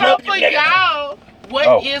forgot Oh, what one was So up. for y'all, what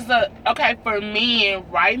Oh. is okay for men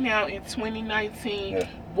right now in 2019? Yeah.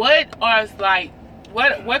 What are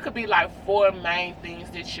what could be like 4 main things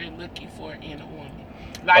that you're looking for in a woman?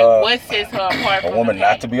 Like what sets her apart a from woman the not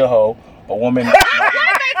pack? to be a hoe. A woman. What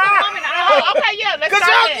makes a woman a hoe? Oh, okay, yeah, let's 'Cause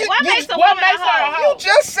start y'all- there. What you- makes a what woman makes a her a hoe? You hoe?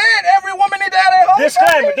 just said every woman need to have that hoe.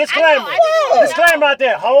 Disclaimer, I disclaimer. know. Disclaimer out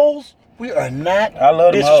there. Hoes, we are not I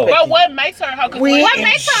love them hoes. But what makes her a hoe? 'Cause We What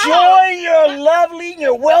makes her a hoe? enjoy your lovely,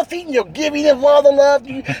 your wealthy, your giving of all the love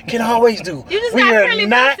you can always do. You just we got are friendly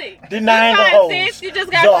not pussy. denying the You fine, hoes. sis. You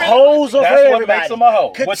just got The friendly hoes are That's for what everybody. makes them a hoe.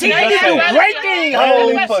 What you Continue just to do said. great things,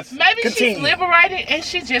 Friendly hoes. pussy. Maybe Continue. she's liberated and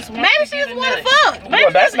she just wants Maybe to she get just a want to nut. fuck. Maybe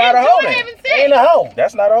Well, that's she not a enjoy hoe then. having sex. Ain't a hoe.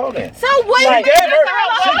 That's not a hoe then. So what? She Like- gave her.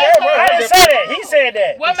 What She makes gave her her. I didn't say that. He said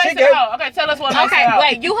that. What She makes her gave- a hoe? Okay, tell us what makes Okay, her a hoe.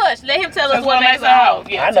 wait. You hush. Let him tell us That's what makes a hoe.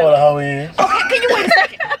 Yeah, I know what a hoe is. Can you wait a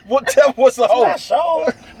second? What? Tell what's a hoe? I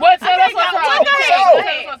sure. What? Tell us Okay, what's a go hoe. ahead, go Tell us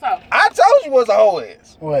ahead. what's a hoe. I told you what's a hoe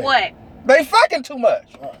is. What? They fucking too much.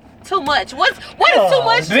 Too much. What is too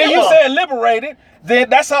much? Then to you you? said liberated. Then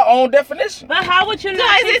that's her own definition. But how would you know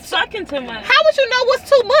Guys, she's it's- sucking too much? How would you know what's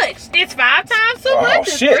too much? It's 5 times too much. Oh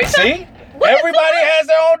It's shit! 3 times. See, What is everybody too much? has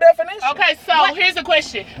their own definition. Okay, so here's a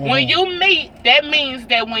question. When you meet, that means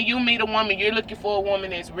that when you meet a woman, you're looking for a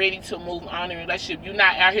woman that's ready to move on in a relationship. You're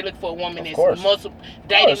not out here looking for a woman Of that's course.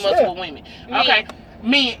 dating course, multiple women. Okay.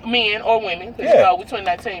 Men or women. Because Yeah. you know, we're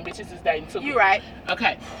 2019, bitches is dating too. You right.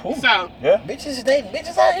 Okay. Ooh. So, Yeah. Bitches is dating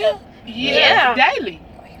bitches out here. yeah. Daily.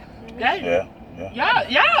 Yeah.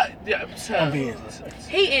 Y'all. I'm business.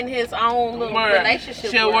 He in his own little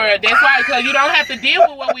relationship Shit, world. world. That's why, because you don't have to deal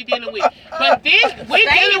with what we dealing with. But this, we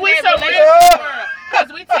Stay dealing in with that some real relationship. world.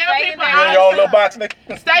 Because we tell Stay in people that You in all your own the little time, box,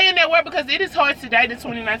 nigga. stay in that world because it is hard today in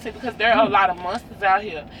 2019 because there are a lot of monsters out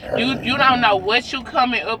here. You don't know what you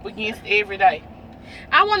coming up against every day.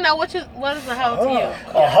 I want to know what is a hoe to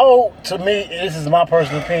you? A hoe, to me, this is my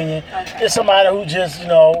personal opinion, Okay. it's somebody who just,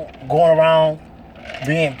 going around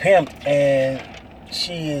being pimped, and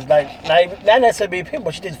she is like, not necessarily being pimped,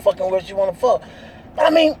 but she just fucking where she want to fuck. But I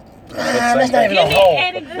mean, that's not even a Give me hoe.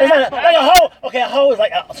 an That's not, example. like a hoe. Okay, a hoe is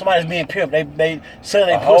like somebody's being pimped. They selling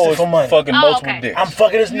A their hoe pussy is for money. fucking Oh, multiple okay. dicks. I'm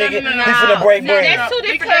fucking this No, nigga. no, no, He's no. finna break No, bread. that's two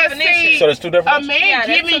different Because, definitions. see, So there's two different. A man Yeah, that's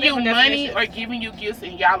giving two you different money definitions. or giving you gifts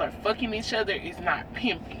and y'all are fucking each other is not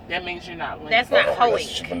pimping. That means you're not winning. That's not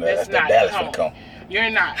hoeing. That's not Dallas hoeing. finna come. You're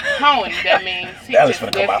not hoeing. That means he Dallas just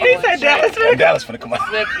finna come left out. you He said a check. Dallas finna come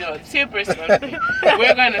out. Left your tippers.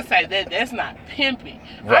 We're gonna say that's not pimping.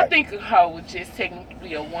 I Right. think a hoe is just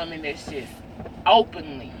technically a woman that's just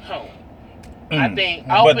openly hoeing. I think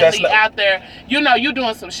But that's openly not- out there, you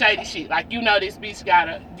doing some shady shit. Like this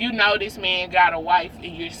bitch this man got a wife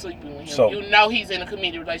and you're sleeping with him. So- He's in a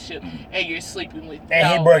committed relationship and you're sleeping with And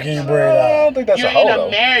he no, breaking your bread I out. don't think that's you're a hoe in a though.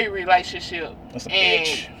 married relationship. That's a and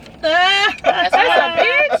bitch. That's a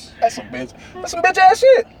bitch. That's some bitch. That's some bitch ass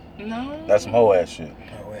shit. No. That's some hoe ass shit.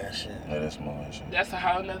 Oh, yeah, shit. Yeah, that's some hoe ass shit. That's a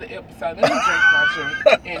whole nother episode. Let me drink my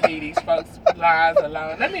drink and leave these folks' lives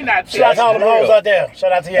alone. Let me not Shout out tell to all them hoes out there.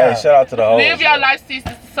 Shout out to y'all. Hey, shout out to the hoes. Live your life,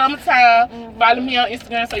 sisters. Summertime. Follow me on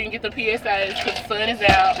Instagram so you can get the PSAs. Because the sun is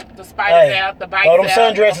out, the spider's Hey, out, the bike's throw them out.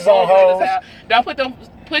 sundresses the on, four-wheeler's hoes. out.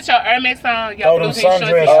 Don't put your Air Max on, your Throw blue them jean shorts,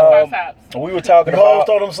 and sundresses. your cross tops. We were talking You hoes about.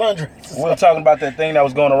 throw them sundresses. We were talking about that thing that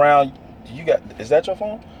was going around. Is that your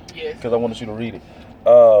phone? Yes. Because I wanted you to read it.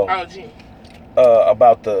 Oh, gee.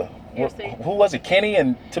 About the Yes, sir. who was it? Kenny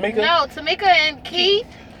and Tamika? No, Tamika and Keith.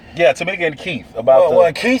 Yeah, Tamika and Keith. About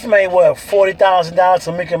Well, Keith made what, $40,000.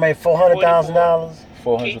 Tamika made $400,000.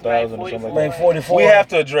 400,000 or something like Made that. 44. We have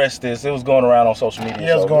to address this. It was going around on social media.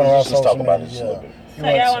 Yeah, it was going around let's just social talk about media, it just a little bit. You So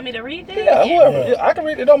want y'all to- want me to read this? Yeah, whoever. Yeah. Yeah, I can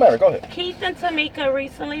read it. It don't matter. Go ahead. Keith and Tamika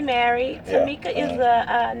recently married. Yeah. Tamika is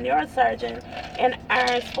a neurosurgeon and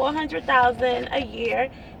earns $400,000 a year.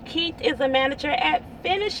 Keith is a manager at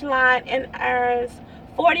Finish Line and earns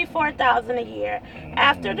 $44,000 a year.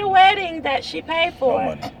 After the wedding that she paid for,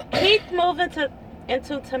 No money. Keith moved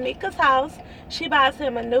into Tamika's house. She buys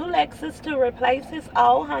him a new Lexus to replace his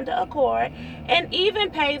old Honda Accord and even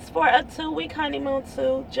pays for a 2-week honeymoon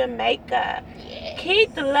to Jamaica.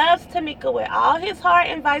 Keith loves Tamika with all his heart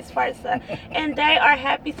and vice versa, and they are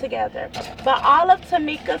happy together. But all of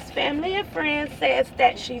Tamika's family and friends says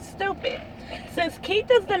that she's stupid. Since Keith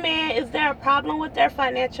is the man, is there a problem with their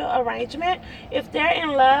financial arrangement? If they're in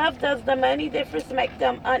love, does the money difference make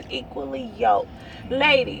them unequally yoked?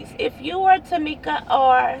 Ladies, if you were Tamika,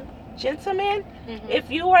 or gentlemen, if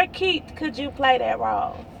you were Keith, could you play that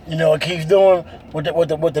role? You know what Keith's doing?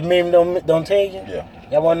 What the meme don't tell you? Yeah.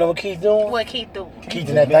 Y'all want to know what Keith's doing? What Keith do? Keith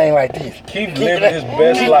in that thing like this. Keith Keith living that- his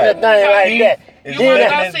best Keith life. in that thing like that. is You want living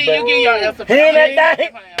to his go see, best- you give your answer. He in that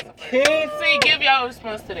Keith. thing? See, give your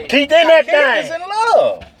response to that. Keith in that Keith is thing. in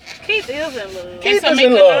love. Keith is in love. Keith is Tamika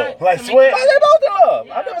in love. not? Like Tamika- sweat. Why they both in love?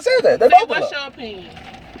 I never said that. They See, both in what's love. your opinion?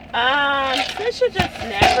 Since you just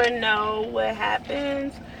never know what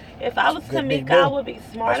happens, if I was Good dick Tamika, I do. would be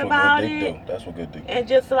smart That's what about good dick it do. That's what good dick do. and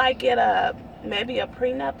just like get maybe a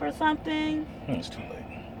prenup or something. It's too late.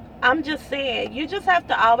 I'm just saying, you just have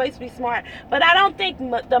to always be smart. But I don't think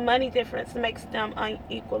the money difference makes them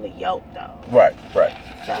unequally yoked, though. Right, right.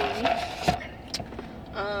 So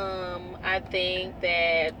I think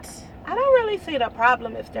that I don't really see the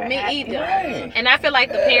problem if they're me happy. either. Right. And I feel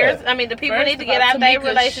like the parents, I mean, the people First need to of get all, out their Tamika,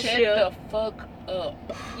 relationship. Shut the fuck up.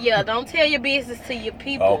 Yeah, don't tell your business to your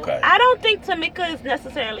people. Okay. I don't think Tamika is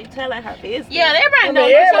necessarily telling her business. Yeah, everybody I mean,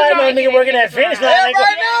 knows. everybody know a nigga working at Finish Line.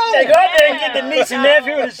 They go out there and get the Yeah. niece and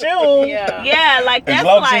nephew the shoes. Yeah. Yeah, like As that's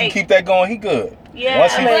long as he like can keep that going, he good. yeah.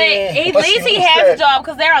 Once he- But Man, at what's least he he has said? a job,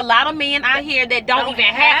 because there are a lot of men out here that don't even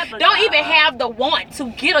have a don't job. even have the want to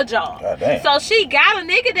get a job. God damn. So she got a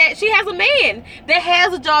nigga that she has a man that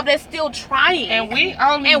has a job that's still trying. And we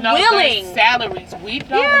only And know willing. their salaries. We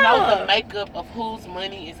don't Yeah. know the makeup of whose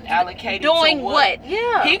money is allocated doing to what?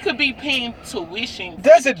 Yeah. He could be paying tuition. for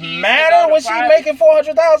Does the it kids to matter go to when she private making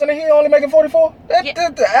 400,000 and he only making 44? Yeah.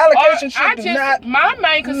 The allocation Or I shit does just, not. my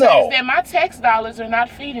main concern No. is that my tax dollars are not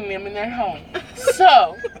feeding them in their home.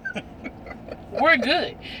 So we're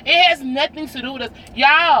good. It has nothing to do with us.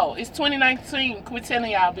 Y'all, it's 2019. Quit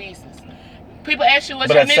telling y'all business. People ask you what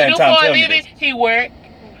But your at the nigga same do time, for a tell me living. this. He work.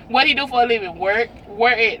 What he do for a living? Work.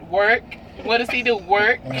 Work. What does he do?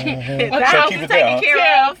 Work. What The So house keep is it there, taken huh?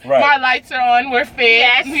 care of. Right. My lights are on. We're fed.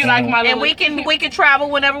 Yes. You like my little... And we can travel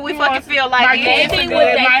whenever we fucking feel like My it. kids Maybe are what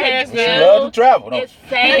good. they My could hair's do She good. love to travel, don't It's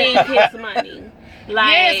save his money.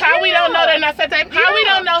 Like, Yes, how we don't know they're not set up? How we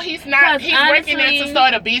Yeah. don't know he's not? 'Cause He's working there to honestly,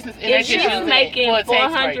 start a business and they if just use she's it making for a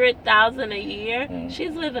tax break. $400,000 a year, Mm.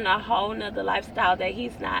 she's living a whole nother lifestyle that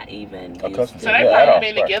he's not even used Accustomed to. So they Yeah, probably that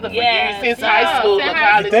been all together for Yeah, years since yeah. high school or You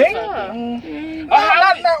college. You think? Or something. Mm.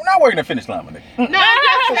 No, not working at Finish Line, my nigga. No,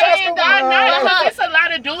 I'm just saying, I know, dog. there's a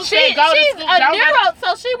lot of dudes She's that go to a school. don't neuro,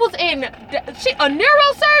 so she was in a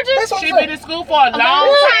neurosurgeon. That's what She I'm been saying. in school for a A long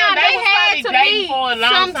long time. time. They They was had probably to dating meet for a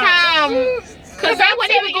long time. sometime. Because they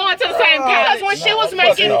weren't even going to the same Because college. when she was No,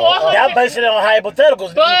 making fuck no. 400, Y'all basing it on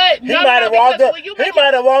hypotheticals. But he no, might have no, walked because up. when you He make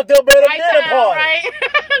might have walked up at a Right dinner time, party. right?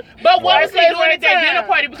 but what Right was they place, doing right at that time. dinner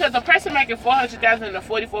party? Because a person making 400,000 and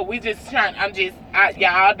 44, we just trying.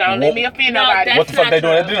 Y'all don't let me offend No, nobody. that's What the fuck not they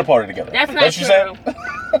doing at true. dinner party together? That's not What you saying?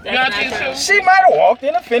 That's You not don't think true. so? She might have walked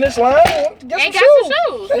in the Finish Line and get And some got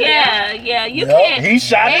shoes. some shoes. Yeah, you Yup. can't. He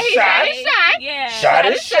shot And his he shot. shot his shot. Yeah. Shot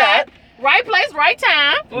his shot. Right place, right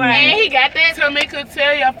time. Right. And he got that. Tamika,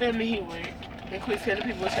 tell your family he worked. And quit telling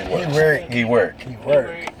people what He worked. He worked. He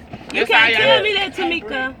worked. You That's how can't y'all- tell me that,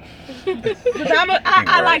 Tamika. Because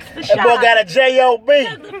I like the That boy shot. got a J.O.B.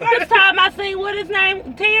 The first time I seen what his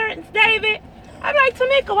name, Terrence David, I'm like,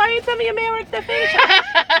 Tamika, why you tell me your man worked at Finish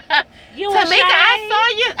Line? You Tamika,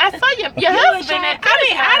 I saw your husband at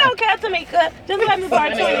I don't care, Tamika. Just let me borrow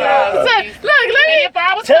 $20. Look, And if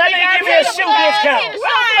I was Tell that putting nigga it give me a out shoe there- discount.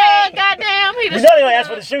 Right. Goddamn, he You know they don't ask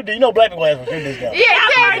for the shoe. You know black people ask for shoe discount. Yeah,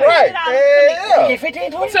 exactly. Right. Yeah. Get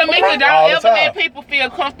 15, 20. Tamika, All don't the ever time. let people feel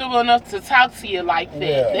comfortable enough to talk to you like that.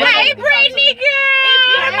 Yeah. That's Hey, what we talk to Brittany,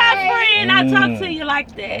 girl. You're my friend. I talk to you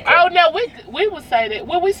like that. Oh no, we would say that.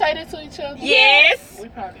 Would we say that to each other? Yes. We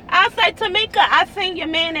probably. I say, Tamika, I seen your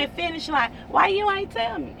man at Finish Line. Why you ain't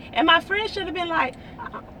tell me? And my friend should have been like,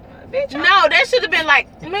 bitch, No, that should have been like,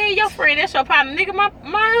 man, your friend, that's your partner. Nigga, my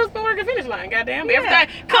husband working Finish Line, goddamn. Yeah. Everything.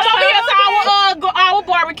 Come over here to our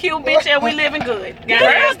barbecue, bitch, and we living good.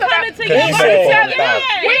 Girls Goddamn. coming to Cause you. you said Yeah. all the time.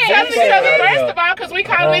 We Yeah. tell each Yeah. other Yeah. first of all because we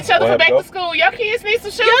calling each other Go for ahead, back go. to school. Your kids need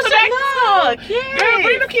some shoes You for back to school. Look, yes. Girl,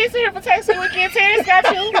 bring the kids in here for tax weekend. Terrence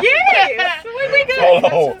got you. Yes. We good.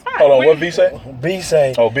 Hold on. What B say? B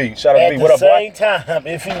say, Oh, B. Shout out at to B. the What up, boy? same time,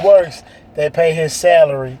 if he works, they pay his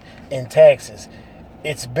salary in taxes.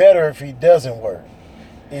 It's better if he doesn't work.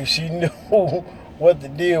 If she knew what the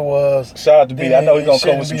deal was, Shout out to B. I know he's gonna it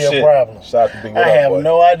come with some shouldn't be shit. a problem. Shout out to B. What I up, have boy?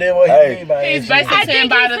 no idea what Hey. he mean by He's it. basically I saying think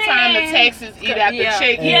by he's the time the saying- taxes eat out the Yeah.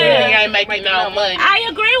 check, he Yeah. really ain't making no money. I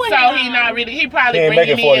agree with So him. he not really. He probably He ain't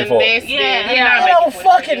bringing making 44. in less. Yeah. than, he Yeah. not It making don't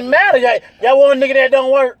 44. fucking matter. Y'all want a nigga that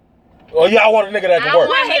don't work? Oh, y'all want a nigga that can work?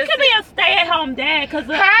 Well, he could be a stay-at-home dad, cause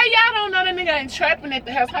How y'all don't know that nigga ain't trapping at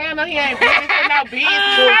the house? How y'all know he ain't business and no business?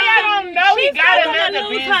 How y'all don't know he she's got still gonna another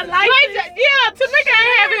lose business? her license. Yeah, Tamika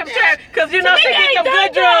ain't have him trapped. Because, you know, she Tamika get the ain't good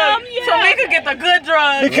that drugs. dumb, yeah. Tamika get the good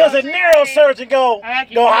drugs. Because a neurosurgeon go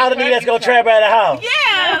how the nigga that's gonna trap out of the house.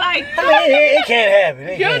 Yeah, like, I mean, it can't happen.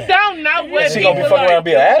 It You can't. don't know what She gonna be people fucking around and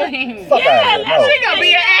be an addict? doing. Fuck out of here. No. She gonna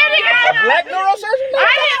be an addict. A black neurosurgeon?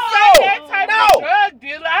 I didn't say that type of No. drug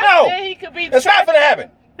dealer. I No. said he could be It's not trapping. gonna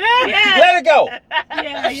happen. yeah, Let it go.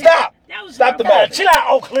 yeah, Stop. That was Stop the wrong. match. Chill out,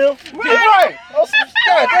 Oak Cliff. You're right. Oh,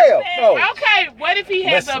 God damn. No. Okay, what if he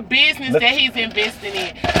has Listen, a business listen. that he's investing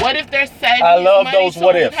in? What if they're saving I his love money those to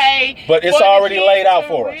what ifs, pay but it's for the already kids' laid out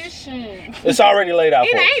for us. tuition? It's already laid out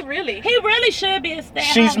for It us. ain't really. He really should be a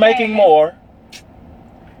stay-at-home She's making dad. more.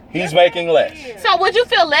 He's making less. So would you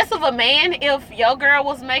feel less of a man if your girl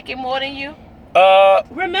was making more than you?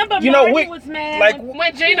 Remember, You know, Marty we- was mad. like, when-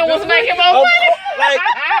 When Gina was making Of more money. course, like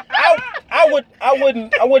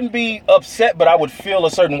I wouldn't be upset, but I would feel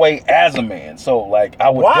a certain way as a man. So like I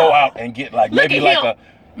would Wow. go out and get like Look maybe at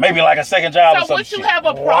like him. a second job or So some would you shit. have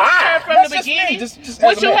approached Wow. her from That's the just me, beginning? just as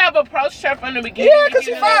Would a you man. have approached her from the beginning? Yeah, because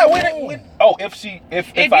she's fine. Oh, if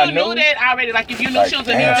If I you knew knew that already, like if you knew like, she was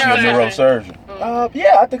a damn, she a neurosurgeon. neurosurgeon.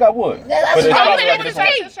 Yeah, I think I would. that's But it's fine. probably like a Confidence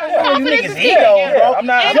different- is key. Yeah. You niggas key. ego, Yeah, bro. I'm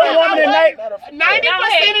not. And Young woman you know tonight.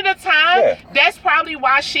 90% of the time, Yeah. that's probably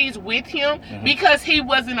why she's with him because he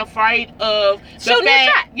wasn't afraid of the Shooting a fact-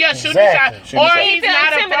 shot. Yeah, shooting a Exactly. shot. Shooting a Or shot. he's He feel not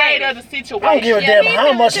afraid intimidated. of the situation. I don't give a damn he how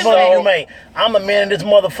feels much just money so- you make. I'm a man in this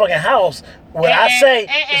motherfucking house. What I say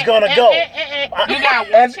is gonna go. You got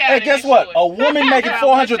one And child guess and what? it's A yours. woman making Yeah,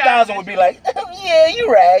 400,000 would be like, yeah,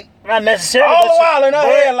 you right. Not necessarily. All but the while in her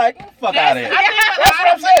but- head, like, fuck out of here. That's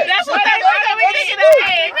what I'm saying. That's what they have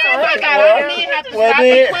to Well, stop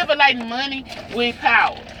then- equivalating money with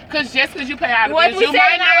power. Because just because you pay out of What bills, we you said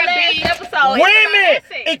might in our not last be. episode. Women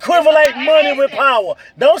equivalent money with power.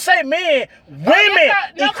 Don't say men. Women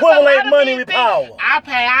equivalent money with power. I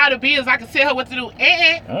pay all the bills. I can tell her what to do.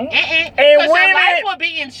 And Because your women- life would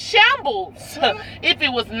be in shambles if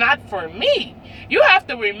it was not for me. You have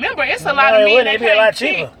to remember, it's a lot of men that It'd be a lot can't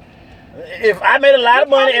cheaper. cheat. If I made a lot of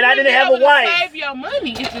money and I didn't have a wife. Save your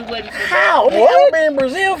money if it wasn't for me. How? What? In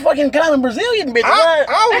Brazil, fucking common Brazilian bitch. I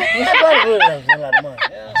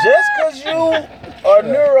Just because you are a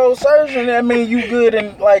neurosurgeon, that means you good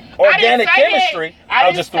in like organic say that. chemistry. I I'll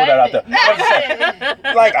didn't just throw say that out there. that. I'm just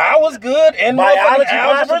saying, like I was good in Biology, motherfucking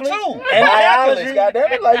algebra possibly? too, and Biology. calculus.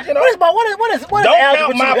 Goddamn it, like you know. What is Don't algebra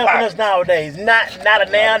count you my helping pockets. us nowadays? Not a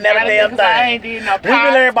damn, not a damn Because I ain't thing. did no We need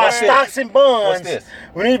to learn about What's this? stocks and bonds. What's this?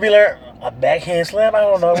 We need to be learning a backhand slam. I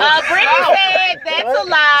don't know. Brittany said that's a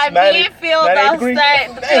lie. 90 Men feel 90 degrees?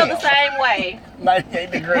 the same way.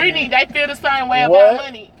 98 degrees. Brittany, they feel the same way What? about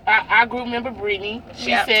money. Our group member Brittany, she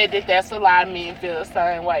Yep. said that that's a lie. Men feel the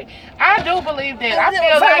same way. I do believe that. I feel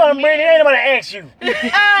First like of all, Brittany, ain't nobody ask you.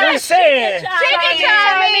 We saying. She can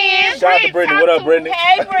chime in. Shout out to Brittany. What up, Brittany?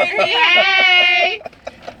 Hey, Brittany. Hey.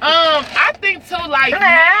 I think too, like,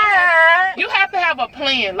 man, you have to have a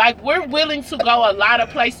plan. Like, we're willing to go a lot of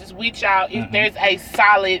places with y'all if there's a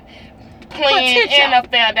solid plan Potential. and a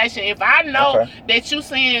foundation. If I know Okay. that you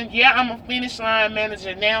saying, yeah, I'm a finish line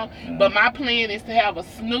manager now, but my plan is to have a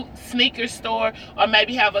sneaker store or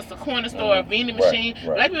maybe have us a corner store, a vending Right, machine.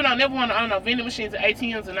 right. Black people don't never want to own no vending machines and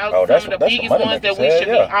ATMs, and those Oh, are that's some of the what biggest money ones that makers we say, should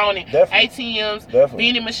yeah. be owning. Definitely. ATMs, Definitely.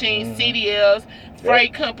 vending machines, CDLs,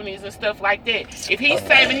 freight companies and stuff like that. If he's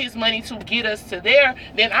saving his money to get us to there,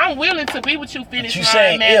 then I'm willing to be with you, finish You line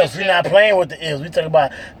saying manager. ifs. We're not playing with the ifs. We talking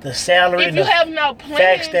about the salary If and you the have no plan,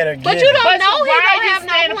 facts that are But given. you don't But know he why don't you have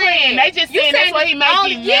no saying plan. They just saying that's what he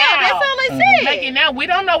making Yeah, now. that's all they said. Making now. We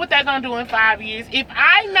don't know what they're gonna do in 5 years. If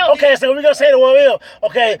I know, Okay, so we gonna say the one if.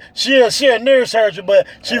 Okay, she a neurosurgeon, but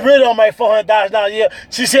she really don't make $400,000 a year.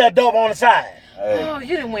 She sell dope on the side. Hey. Oh,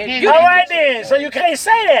 you didn't win. You All right then, so you can't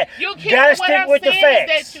say that. you You gotta what stick I'm with the saying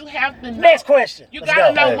facts. is that you have to know. Next question. You Let's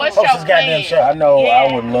gotta go. know what's Host your this goddamn plan. show. I know. Yeah.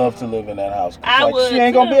 I would love to live in that house. 'Cause, I like, would she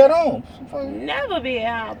ain't gonna too. be at home. Never be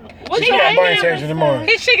out. She got brain surgery tomorrow.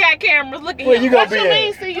 She got cameras. Look at Where him. you gonna What be you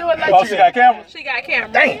mean? at? See, you a Oh, she got cameras. She got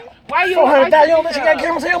cameras. Damn. Why you? $400,000. You don't think she got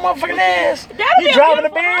cameras in your motherfucking ass? That'll You be a driving the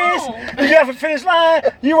beautiful Benz? home. You got for finish line?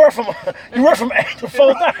 You work from 8 to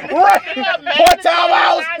 4:30. Right. You a Part time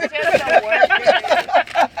house.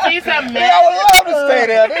 He's a I man. would love to stay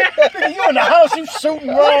there. Nigga, you in the house, you shooting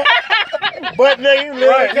wrong. But nigga, you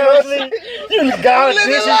Right, living comfortably. You got living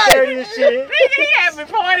dishes life. dirty and shit. Nigga, he having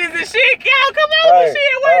parties and shit. Y'all come on, Hey, she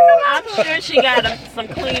at work. I'm sure she got some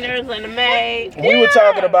cleaners and a maid. We were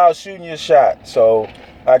talking about shooting your shot, so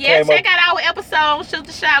I Yeah, came check up. out our episode, Shoot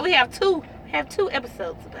the Shot. We have two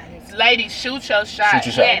episodes about it. Ladies, shoot your shot. Shoot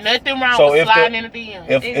your shot. Ain't nothing wrong So with if the- sliding in the DM.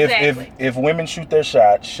 Exactly. If women shoot their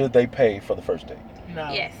shot, should they pay for the first date? no.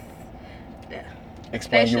 Yes.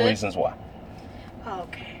 Explain They your should. reasons why.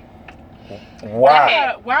 Okay.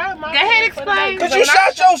 Why? Why am I? Go ahead, paying for explain. that? Because you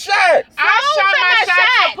shot your shot. I So shot my my shot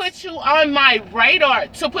to shots. put you on my radar,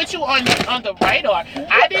 to put you on the radar.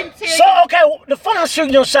 I didn't tell So you. okay, the fuck I'm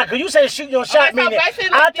shooting your shot, cause you say shooting your shot, so meaning basically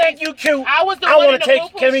I like think this. you cute. I was the I one wanna in the take-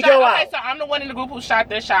 group who can we shot. go Okay, out? so I'm the one in the group who shot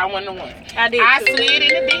their shot. I'm one of the ones. I did I too. slid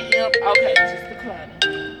in the DM. Okay, just decline.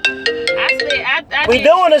 I slid. I We did.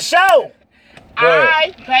 doing a show. Go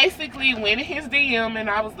I basically went in his DM and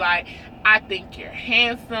I was like, I think you're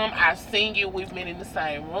handsome. I've seen you. We've been in the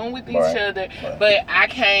same room with each Right, other. right. But I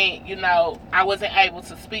can't, I wasn't able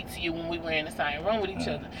to speak to you when we were in the same room with each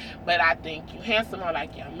other. But I think you handsome. I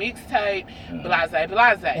like your mixtape. Blase,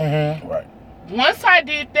 blase. Mm-hmm. Right. Once I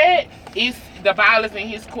did that, the ball is in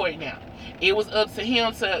his court now. It was up to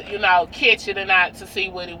him to, catch it or not, to see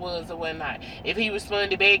what it was or what not. If he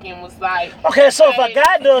responded back and was like, Okay, so if a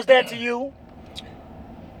guy does that to you,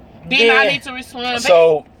 then I Yeah. need to respond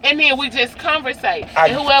So back. And then we just conversate. I-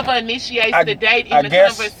 And whoever initiates I- the date in I the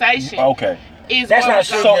guess conversation Okay. is That's where not we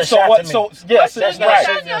shooting go. your So shot what? to me. So yes, That's not right.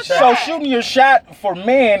 shooting your So shot. shooting your shot for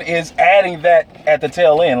men is adding that at the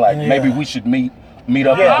tail end. Like Yeah. maybe we should meet up Yeah.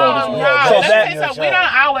 and go Oh, this no. way. Yeah, So Let me that say something. We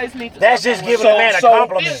don't always need to That's talk just about giving it. a man a so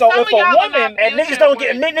compliment. so Some if of y'all a will not woman And niggas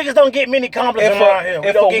don't get many compliments if around here. We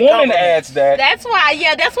a don't get woman compliments. adds that, That's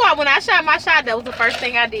why when I shot my shot, that was the first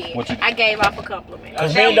thing I did. What you did? I gave off a compliment.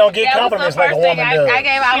 'Cause That men was- don't get that was the compliments like a first thing woman does.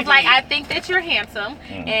 I was like, I think that you're handsome,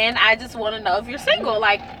 and I just want to know if you're single.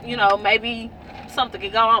 Like, maybe something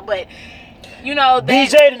could go on, but that,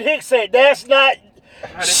 BJ and Hicks said that's not.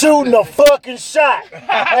 shooting a fucking shot.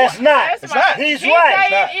 That's not. It's not. He's He right.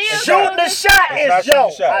 say it It's is. Shooting the shot It's is not shooting yo.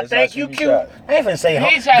 the shot. I It's think not you shooting cute. the shot. I ain't finna say,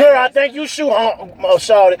 He's right. girl, I think you shoot,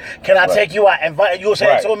 shorty. Can I Right. take you out? Invite you say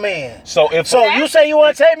Right. to a man. So if So you say you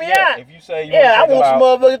want to take me out? if you say you Yeah, I wanna want take some them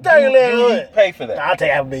out, motherfucking 30 do leg you hood. pay for that? Nah, I'll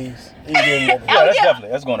take Applebee's. You get me. Yeah, that's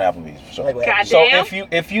definitely going to Applebee's for sure. Like, God So damn.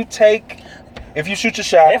 if you shoot your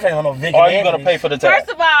shot, Definitely on no Vic are and you gonna Anthony's. pay for the tab? First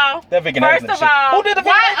of all, That Vic and first Anthony of shit. all, Who did the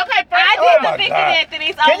Vic? why? Okay, first Oh I my did the Vic God. and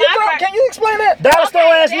Anthony's on Can you my can you explain that? Dollar store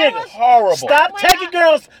ass that niggas. was Horrible. Stop When taking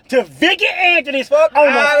girls to Vic and Anthony's on the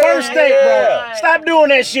outta first date, bro. here. Stop doing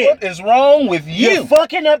that shit. What is wrong with You're you?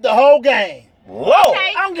 fucking up the whole game. Lord.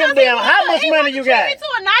 Okay, I don't give a 'cause he damn how wanted- much he money wanted you to treat got. me to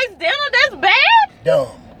a nice dinner. That's bad. Dumb.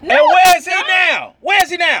 And where is he now? Where is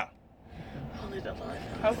he now?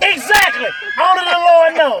 Exactly. Only the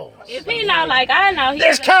Lord knows. If he know, like I know, he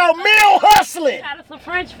It's called meal hustling. got us some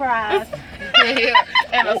French fries.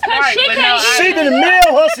 And a Cause Sprite, she but can't no, She done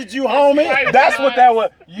meal hustled you, homie. That's what that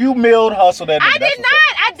was. You milled hustle that nigga. I That's did what's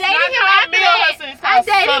not. I dated him after that. I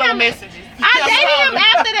dated him. messages. I dated him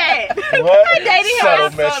after that. up. What? I dated him. Subtle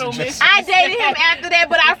after- messages. I dated him after that,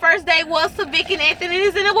 but our first date was to Vic and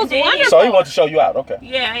Anthony's, and it was wonderful. So he wanted to show you out. Okay.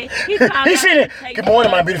 Yeah, He seen it. Good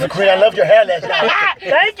morning, my beautiful queen. I love your hair last night.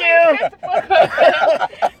 Thank you.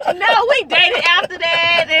 No, we dated after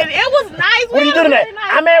that, and it was nice. What are you We doing had that? a really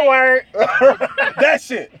nice I'm at date. work. That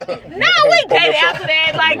shit. No, we dated after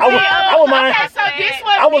that. Like, I would mind. Okay, so this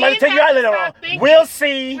one. I would like to take you out later on. We'll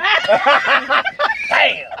see. Damn.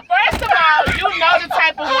 First of all, you know the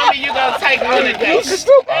type of woman you're gonna take on a date.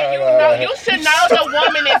 And you should know the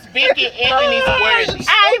woman that's Vic and Anthony's worthy.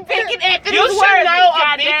 I'm Vic and Anthony's You should worthy, know a Vic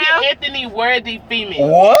goddamn. and Anthony worthy female.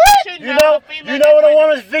 What? should You know a female when a that's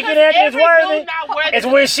woman's Vic and Because Anthony's every worthy? dude not worthy. It's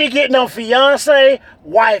when she getting on fiance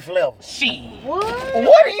wife level. She.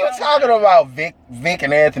 What are you talking about, Vic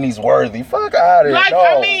and Anthony's worthy? Fuck out of here. Like, no.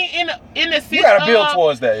 I mean, in the sense You gotta build of-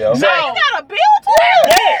 towards that, yo. No. You gotta build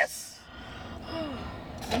towards. Yes.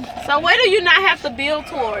 So what do you not have to build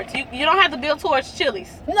towards? You don't have to build towards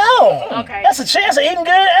Chili's. No. Okay. That's a chance of eating good.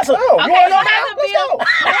 That's a. No, You you Okay, wanna you go have now? to build.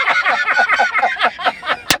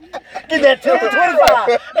 Get that 10 for 25.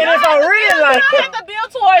 And if I really You like don't have to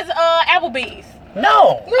build towards Applebee's.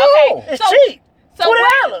 no. Okay. It's So- cheap. So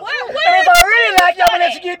 $20. where And if I really like you, I'm gonna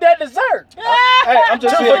let you get that dessert. Hey, I'm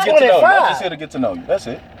just 2 here for to get to know you. I'm 25. just here to get to know you. That's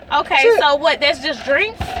it. Okay, Shit. so what? That's just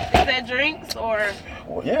drinks? Is that drinks or?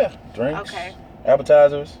 Well, yeah, drinks, Okay.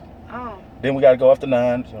 appetizers. Oh. Then we gotta go after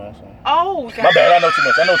 9. You know what I'm saying? Oh, God. My bad. I know too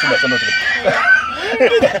much.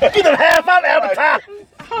 Get them half off appetizers.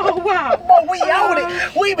 Oh, wow. Boy, we on it.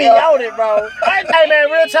 We be on it, bro. Hey, man,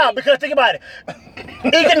 real talk. Because think about it.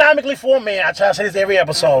 Economically for men, I try to say this every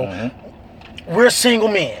episode. We're single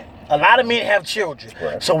men. A lot of men have children.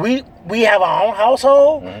 Right. So we have our own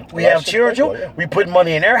household. We Well, have that's the point, children. yeah. We put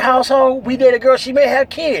money in their household. We date a girl, she may have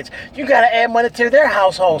kids. You got to add money to their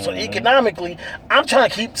household. So economically, I'm trying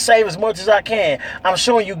to save as much as I can. I'm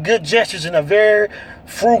showing you good gestures in a very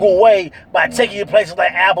frugal way by taking you to places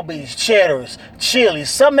like Applebee's, Cheddar's, Chili's.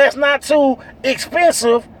 Something that's not too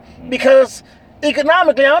expensive because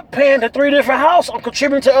economically, I'm paying to 3 different houses. I'm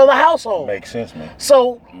contributing to other households. Makes sense, man.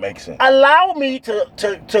 So Makes sense. allow me to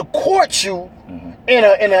court you in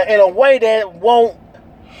a way that won't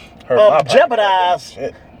Hurt my pocket. jeopardize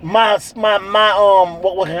Shit. my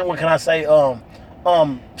what can I say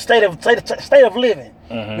state of living.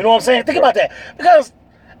 You know what I'm saying? Think about that because.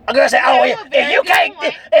 A girl say, "Oh, if you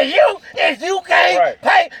can't Right.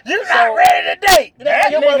 pay, you're not ready to date." That's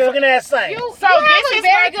That your nigga- motherfucking ass saying. You So have this a is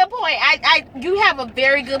very what- good point. You have a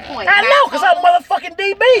very good point. I know, because I'm motherfucking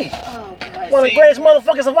DB. Oh, God. One of the greatest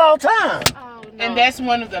motherfuckers of all time. Oh, no. And that's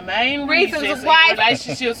one of the main Reasons reasons why-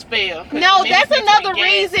 relationships fail. 'Cause No, niggas that's get to another the gas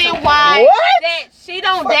reason too. why What? that she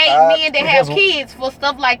don't date Fuck. men that have Because- kids for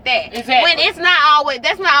stuff like that. Exactly. When it's not always,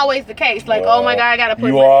 that's not always the case. Like, oh my God, I gotta put.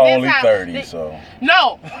 You money. are That's only how- 30, so.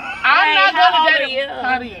 No, I'm Hey, not how gonna old date are you?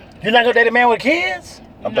 How do you? You're not gonna date a man with kids?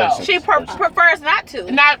 I'm No. 36. She prefers not to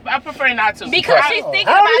I prefer not to. because Right. she's thinking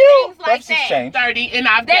How about old are you? things like That's that. changed. 30, and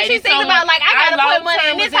I've Then dated she's thinking someone. about, like, I gotta put money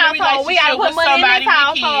in this household. We gotta put money in this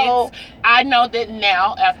household. I know that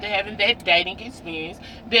now, after having that dating experience,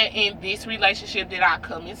 that in this relationship that I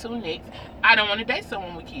come into next, I don't want to date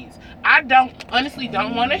someone with kids. I honestly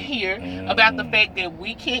don't want to hear about the fact that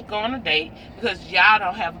we can't go on a date because y'all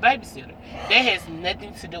don't have a babysitter. That has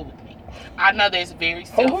nothing to do with me. I know that's very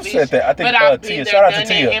Who selfish. said that? I think but I've been Tia. there, Shout out to done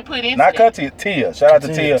that, Tia. and put into Not that. cut Tia. Shout out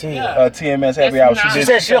to Tia. Tia. TMS Happy That's Hour. not- She did-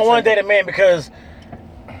 said she don't want to date a man because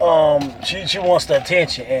she wants the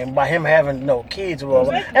attention, and by him having no kids or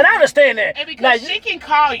whatever. And I understand that. And because she can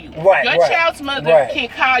call you. Right, Your right, child's mother right, can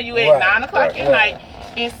call you at right, 9 o'clock right, at night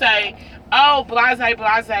and say, oh, blase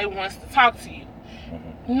wants to talk to you.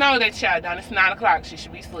 No, that child done. It's 9 o'clock. She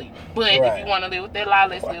should be asleep. But if you want to live with that lie,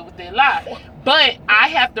 let's live with that lie. But I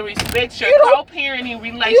have to respect your co-parenting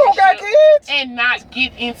relationship. You don't got kids? And not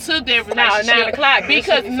get into their No, 9 relationship. o'clock.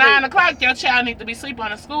 Because 9 o'clock, your child need to be asleep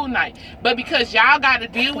on a school night. But because y'all got to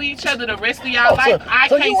deal with each other the rest of y'all life, I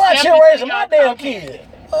so can't you watch step your into raising my y'all damn co-parent. kid.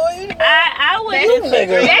 I would. You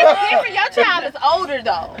niggas. That's different. Your child is older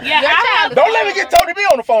though. Yeah, Your I child is Don't let me get Tony B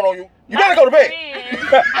on the phone on you. You better go to bed.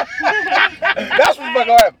 That's what's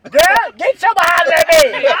gonna happen. Girl, get your behind that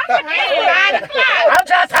bed. My 9 o'clock. I'm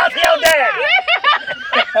trying to talk to your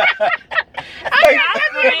dad.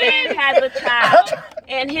 friend has a child,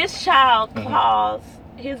 and his child calls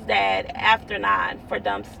his dad after 9 for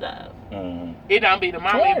dumb stuff. It don't be the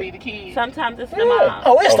mama, it be the kid. Sometimes it's the mom.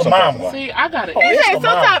 Oh, it's the sometimes mama. See, I got it. Oh, it's the mama.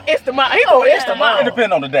 Sometimes it's the mom. Oh, it's the It mama.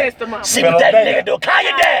 depends on the day. It's the mom. See what that nigga do. Call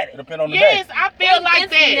your daddy. It depends on the Yes, day. I feel like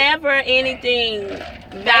It's that. never anything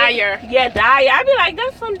Dire. Yeah, dire. I be like,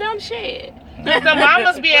 that's some dumb shit. The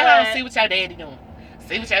mamas be at home, But- see what your daddy doing.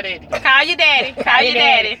 See what your daddy doing. Call your daddy. Call your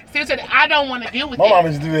daddy. See what your I don't want to deal with My that. mama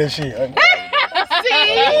used to do that shit. See?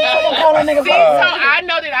 Call that nigga See, phone. so I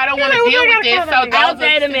know that I don't want to we deal with gotta this. call So them. I'll those are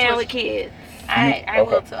date a man situations- with kids. I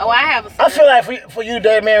will too. Oh, I have a son. I feel like for you to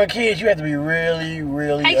date a man with kids, you have to be really,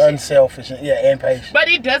 really Patient. unselfish and patient. But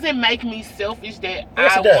it doesn't make me selfish that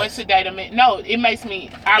Yes, I it does. want to date a man. No, it makes me.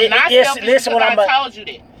 I'm It- not yes, selfish listen because what I I'm told you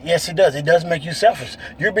that. Yes, it does. It does make you selfish.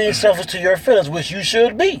 You're being selfish to your feelings, which you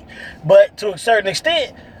should be. But to a certain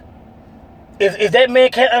extent, if that man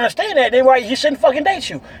can't understand that, then right, he shouldn't fucking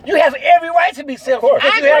date you. You have every right to be selfish course.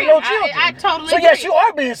 because I you have agree. no children. I totally so yes, agree. you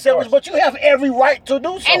are being selfish, but you have every right to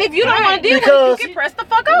do so. And if you don't want to deal with it, Because- you can press the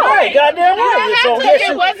fuck off. Right, goddamn right. have So to. yes, It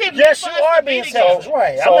you, wasn't yes, meant you for us are to being be selfish. together.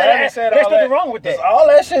 Right. So I'm having not, said there's all nothing that, wrong with does that. all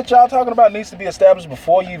that shit y'all talking about needs to be established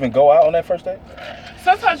before you even go out on that first date?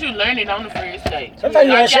 Sometimes you learn it on the first date. Sometimes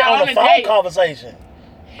you Like, have shit y'all on the a phone date. conversation.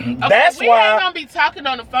 Okay, That's we ain't why. gonna be talking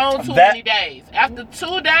on the phone too That- many days. After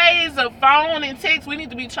 2 days of phone and text, we need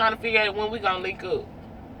to be trying to figure out when we gonna link up.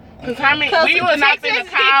 Cause how many? Cause We were not text finna is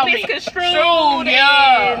call me. misconstrued True,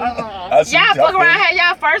 yeah. I see Y'all fuck feel around, you. had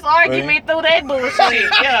y'all first argument through that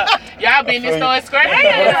bullshit. Yeah, y'all been feel and you. started scratching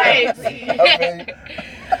I the feel text.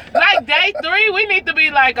 Like day 3, we need to be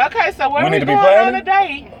like, okay, so where We we need to be going on a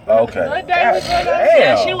planning? date? Okay. What day we going on?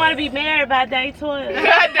 Oh. She Damn. want to be married by day 12.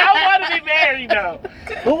 I don't want to be married though.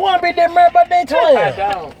 Who want to be that married by day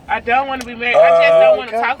 12? I don't want to be married. I just don't want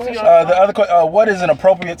to talk to you. On The other question, what is an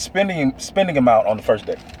appropriate spending amount on the first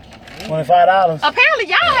date? $25. Apparently,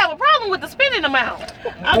 y'all have a problem with the spending amount.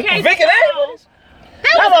 Okay, Vic and Anthony's?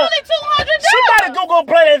 That Come was on. only Somebody $200. go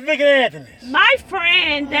play that Vic and Anthony's. my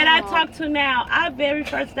friend that I talk to now, our very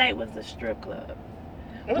first date was the strip club.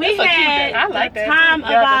 Well, We that's a cute had date. I like the that time too.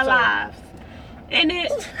 of Yeah, our that's lives. And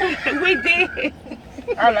it, we did.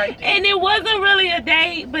 I like that. And it wasn't really a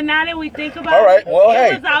date, but now that we think about All right. it, Well, it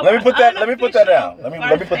hey, was our let me put that down. unofficial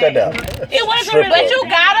Let me put that down. It wasn't Strip really.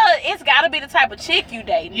 But it's gotta be the type of chick you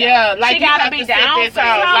dating. Yeah, like She you gotta have be to set down this for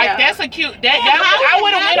out. it. Like Yeah. that's a cute. I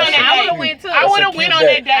would have went on that I date. would've went too. I would have That's a went cute on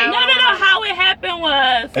that date. date. No. How it happened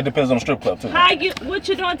was, It depends on the strip club too. how you, what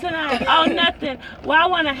you doing tonight? Oh, nothing. Well, I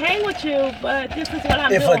want to hang with you, but this is what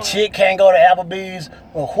I'm If doing. a chick can't go to Applebee's,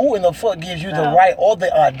 well, who in the fuck gives you the right or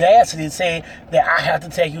the audacity to say that I have to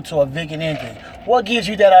take you to a Vic and Anthony? What gives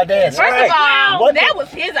you that audacity? First of all, What that the- was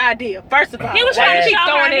his idea. First of all, He was Why trying you to keep show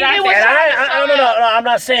throwing her it he out was there? No, I'm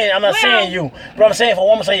not saying Well- you. But I'm saying if a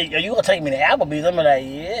woman say, you gonna take me to Applebee's, I'm like,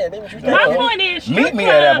 yeah, baby, what you My think? point is, Meet strip me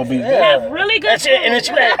at clubs Applebee's. have really good That's it, and then food.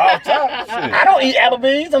 she like, Off top, shit. I don't eat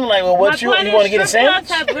Applebee's. I'm like, well, what My you point want to is, get a strip clubs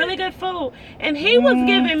sandwich? have really good food, and he was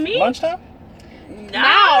giving me Lunchtime? No,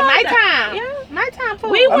 nighttime. Yeah. Nighttime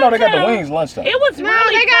food. We I know went they got to- the wings lunchtime. It was No,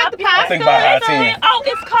 really they got the popular. pasta. I think about high It's 10. oh,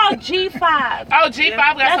 it's called G5. Oh, G5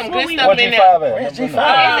 got That's some what good we stuff What in G5 there. at? Where's G5?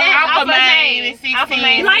 Alpha Main and 16. Alpha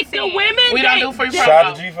Main. Like the women, We don't they- do free they- promo. Shout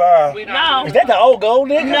out to G5. We don't No. do Is that the old gold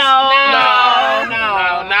nigga? No,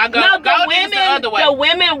 not go. No, Go the this women, the other way. the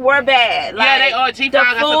women were bad. Like, Yeah, they are. G5 the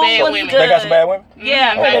got some food bad was women. good. They got some bad women?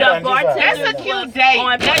 Yeah, Oh, but yeah, the G5. bartender. That's a was cute date.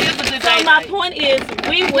 on That is a good So date. my point is,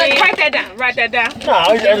 we Look, went. write that down. Write that down.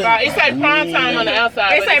 No, It say prime time on the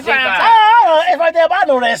outside. It but say it's prime G5. time. it's right there by, I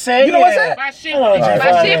know that say. You know what's that? By shit. I know By G5.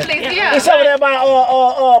 By Shipley's, yeah. It's over there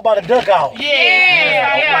by the duck off. Yeah.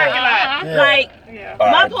 Yeah. Like, All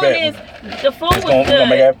my right, point bet. is, the food was We gonna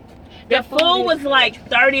make good. that. The food was like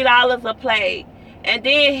 $30 a plate, and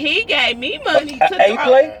then he gave me money to A throw.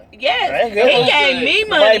 plate? Yes, Ain't good. he gave me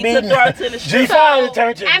money to throw to the strip. G5 to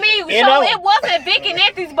turn to. I mean, you so know? it wasn't Vic and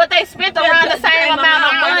Anthony's, but they spent around the same amount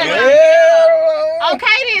of money. Yeah.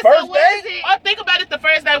 Okay, then. First So what is date? it? Or think about it, the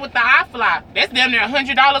first day with the iFly. That's damn near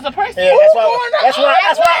 $100 a person. Yeah, that's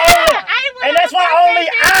why only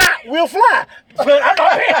I will fly. But I'm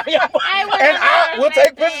not paying for your And I will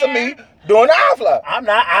take pictures of me doing the iFly.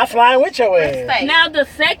 I'm flying with your ass. Now the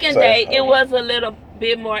second Say, day, it was a little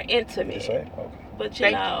bit more intimate. Okay. But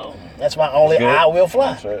you know, That's why only Good. I will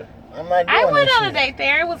fly. That's right. I'm not doing I went that on a shit. date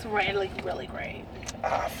there. It was really, really great.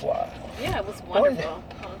 iFly. Yeah, it was wonderful.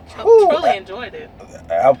 I Woo. truly enjoyed it.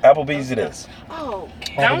 Applebee's it is. Oh,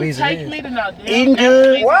 Don't Applebee's take is. me to no Eating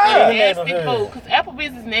good. Why? Nasty Neighborhood. food, because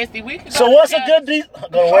Applebee's is nasty. We could So go what's to a good deal?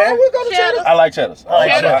 Go to where? We'll go to Cheddar's. I like Cheddar's. I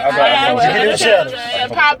like Cheddar's. I Give me the Cheddar's.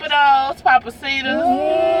 And Papa Do's, Papa Cedars.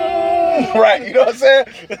 Right, you know what I'm saying?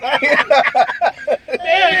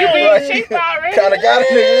 Damn, you being cheap already. Kind of got it,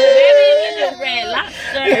 maybe nigga. the red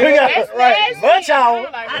lobster. We got That's Right. nasty. Bunch y'all.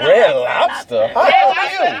 Red lobster. How Red are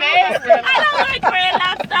lobster you? nasty. I don't like red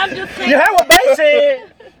lobster. I'm just saying. You heard what Bay said?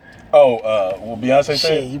 Oh, what Beyonce Shit,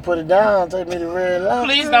 said? you put it down. Take me to red lobster.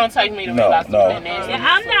 Please don't take me to No, Red Lobster. no. That nasty. Yeah,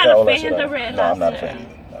 I'm not All a that fan shit of out. red No, I'm not a lobster. fan either.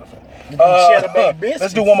 Not a fan. Cheddar Bay biscuits.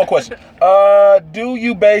 Let's do one more question. Do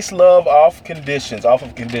you base love off of conditions? We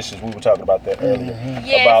were talking about that earlier.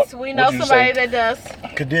 yes, About, we know what'd you somebody say? that does.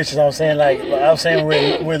 Conditions. I'm saying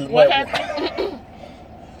with What happened?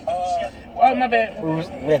 Oh, my bad.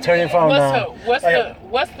 turn your phone down.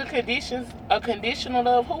 What's the conditions? A conditional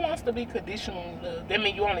love? Who wants to be conditional love? That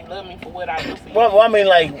means you only love me for what I do for you. Well, I mean,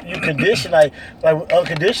 like you condition, like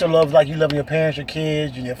unconditional love, like you love your parents, your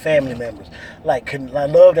kids, and your family members. Like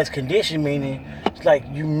love that's conditioned, meaning it's like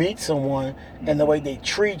you meet someone and the way they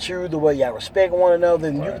treat you, the way y'all respect one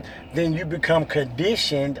another, then you become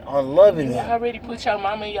conditioned on loving You them. already put your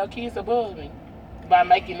mama and your kids above me by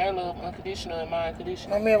making their love unconditional and mine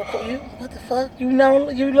conditional. I mean, what the fuck? You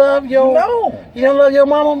love your No. You don't love your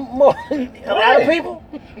mama more than a lot of people.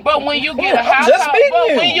 But when you get a I'm just household, meeting but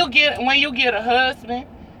you. when you get a husband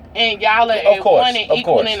and y'all are Of at course, one and of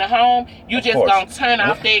equal course. in the home, you Of just course. gonna turn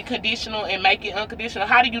off that conditional and make it unconditional.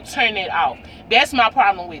 How do you turn that off? That's my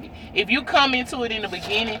problem with it. If you come into it in the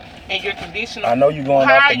beginning and you're conditional, I know you're going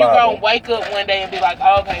how off are the you Bible. gonna wake up one day and be like,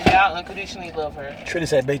 oh, okay, now I unconditionally love her? Trinity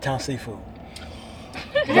said Baytown Seafood.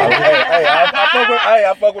 I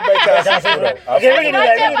fuck with Baytown Seafood. though. Okay, we can do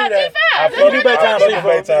that. We can do that. I We can do Baytown fuck with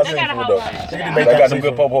Seafood. Baytown They got a Seafood whole though. bunch. We can do They Baytown got some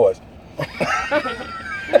good Seafood. po' boys.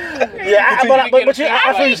 Yeah, but you,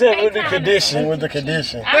 I feel you said with the Baytown. condition, with the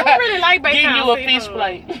condition. I don't really like bacon. Give you a fish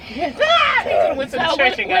plate. Went to the So church what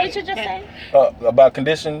and did got you just say? About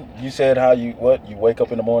condition, you said how you wake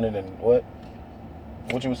up in the morning and what?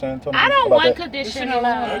 What you were saying, Tony? I don't about want that? conditional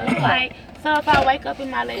love. Like, so if I wake up in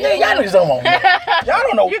my leg, Yeah, y'all niggas don't want me. Y'all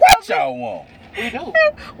don't know what y'all want. We do.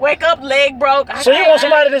 Wake up, leg broke. So you want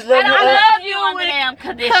somebody that's love you? I love you on the damn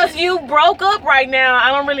condition. because you broke up right now. I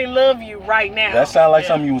don't really love you right now. That sounds like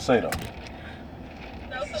something you would say though.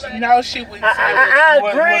 No, she wouldn't say I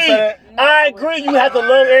What agree. that? I agree. You have to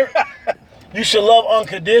love. You should love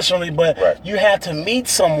unconditionally, but Right. you have to meet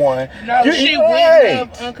someone. No, You- she right.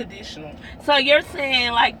 wouldn't love unconditional. So you're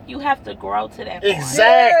saying like you have to grow to that point.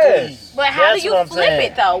 Exactly. Yes. But how That's do you what I'm flip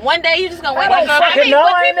saying. it though? One day you just gonna wake don't up. fucking know.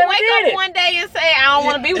 But I ain't people never wake did up it. one day and say, I don't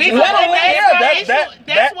want to be with you. Let for them one day. live.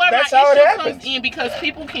 That's where that's my how it issue happens. comes in because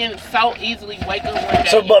people can so easily wake up one day.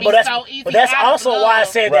 So, and but be that's so easy but that's out of also love. why I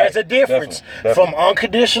said Right. there's a difference Definitely. from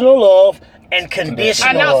unconditional love and conditional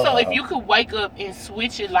I know. love. So if you could wake up and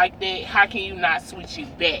switch it like that, how can you not switch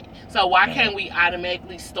it back? So why can't we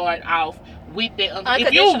automatically start off with that?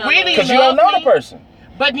 If you Unconditional really Because you don't love know me, the person.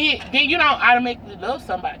 but then you don't automatically love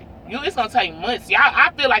somebody. It's gonna take months. Y'all,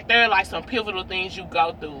 I feel like there are like some pivotal things you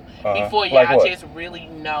go through before Like y'all what? just really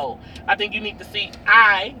know. I think you need to see.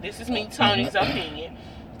 This is me, Tony's opinion,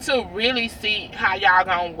 to really see how y'all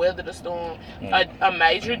gonna weather the storm. A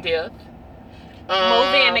major death.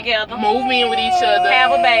 Move in together. Move in with each other.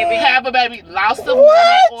 Have a baby. Lost a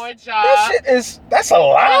What? money or a That job. shit that's a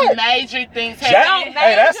lot. Major things Jack- happen.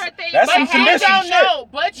 hey, that's But some you condition don't shit. know.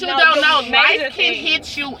 But you No, don't the know. major Life can thing.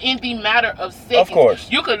 hit you in the matter of seconds. Of course.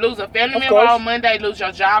 You could lose a family Of member course. on Monday, lose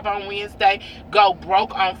your job on Wednesday, go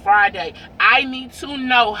broke on Friday. I need to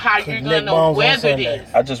know how you're Neck gonna bones on weather Sunday. this.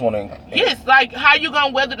 I just want to. Yes, like how you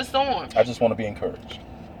gonna weather the storm. I just want to be encouraged,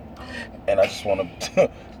 and I just want to.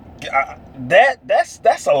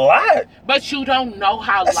 That's a lot, But you don't know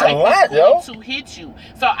how That's a life lot, is going yo. to hit you.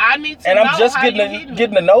 So I need to and know I'm just how you hit me.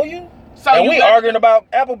 getting to know you. So And you we gotta- arguing about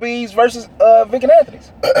Applebee's versus Vic and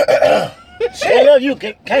Anthony's. Can't love you.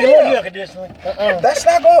 Can't love you unconditionally. That's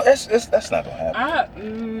not going. That's not gonna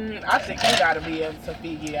happen. I think you gotta be able to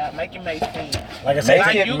figure it out, make it make sense. Like I said, Make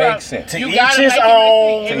Like, it you make got- sense. To You each gotta his make it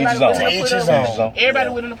own. make To sense. each his own. To each his own. Everybody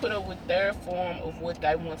Yeah. willing to put up with their form of what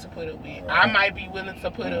they want to put up with. I might be willing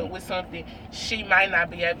to put up with something she might not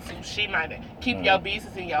be able to. She might keep your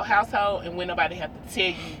business in your household, and when nobody have to tell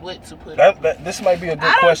you what to put up. This might be a I good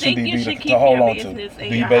don't question, think you DB, should to keep hold your on to. business in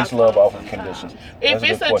Do you your base love household off of sometimes. conditions? If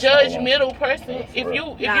That's it's good a question to hold on to. judgmental person, Yeah, if for you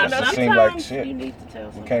real. if Nah, you know It seem like sometimes shit. you need to tell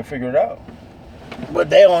We someone. can't figure it out. But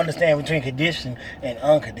they don't understand between conditioned and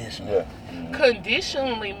unconditioned. Yeah.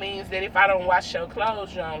 conditionally means that if I don't wash your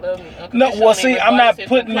clothes, you don't love me. No, well, see, I'm not Regardless if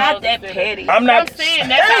putting- the Not clothes that is in petty. I'm not. I'm saying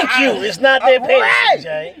that's Thank how you. It's not that petty,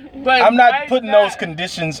 Jay. But I'm not right putting now- those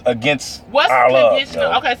conditions against What's our love.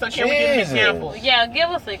 conditional? yo. Okay, so can we give an Jesus. example? Yeah, give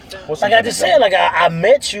us an example. What's Like an I just example? said, like I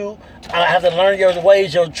met you. I have to learn your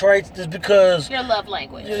ways, your traits, just because Your love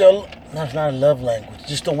language. you know. No, it's not a love language.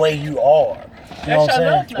 Just the way you are. You know what I'm That's your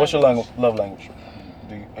saying? love What's your love language?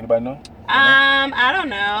 Anybody know? I don't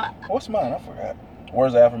know. What's mine? I forgot.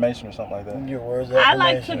 Words of affirmation or something like that. Your words of I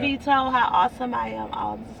like to affirmation. be told how awesome I am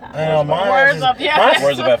all the time. Mine's is, mine's,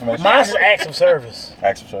 Words of affirmation. mine's is acts of service.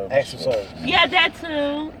 Acts of service. Acts of service. Yeah, that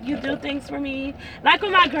too. You do things for me. Like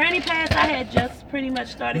when my granny passed, I had just pretty much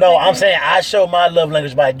started. No, thinking- I'm saying I show my love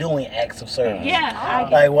language by doing acts of service. Yeah, I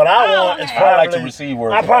get Like what I Oh, want is okay. probably I like to receive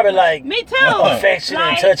words. I of probably affirmation. like me too. affection and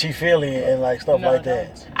Like, touchy feely and like stuff No, like no.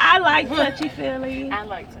 that. I like touchy feely. I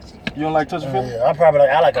like touching. You don't like touchy feely? Yeah, I probably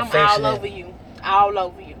I like I'm affection. all over you. All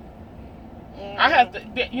over you. I have to,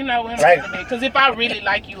 you know, Right. because if I really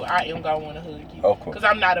like you, I am gonna want to hug you. Of course. Because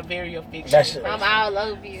I'm not a very affectionate That's- person. I'm all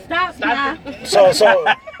over you. Stop now. So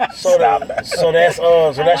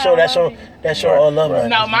that's your love Right. language.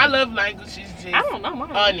 No, my love language is just I don't know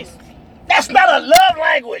mine. honest. That's not a love It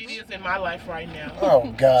language. is in my life right now.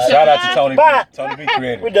 Oh God. Shout out to Tony B. Bye. Tony B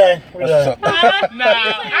created. We're done. We're done. No,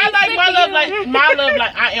 I like my love like my love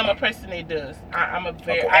like I am a person that does. I'm a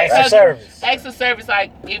very Okay. Acts of service. Acts of service,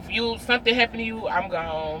 like if you something happen to you, I'm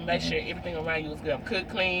gonna make sure everything around you is good. I'm cook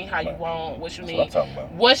clean, how you Right. want, what you That's what I'm need. talking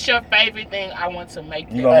about. What's your favorite thing I want to make?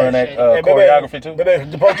 You gonna learn that Hey, choreography too? Baby,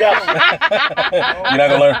 the pork chops. You're not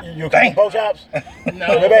gonna learn. You cooking pork chops?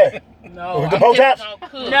 No, Baby. no. With the I'm pork just chops?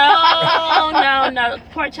 gonna cook. No.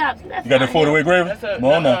 Pork chops. That's You got the not 40 weight gravy? That's a, Come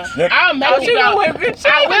on now. Yep. I'll make Oh, it you go. know what, bitch?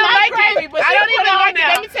 I She will like make gravy, it. but I she don't put even it on like it. there.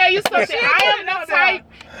 Let me tell you something. She I put am it the on there. type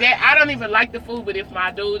that I don't even like the food, but if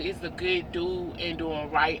my dude is a good dude and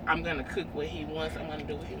doing right, I'm gonna cook what he wants. I'm gonna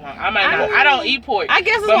do what he wants. I don't eat pork. I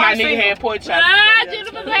guess it's but why my I'm nigga single. had pork chops.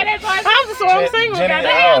 Jennifer said that's why I'm just I'm single. Jenny,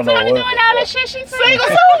 goddamn. I don't know Tony what- doing all that shit. She Single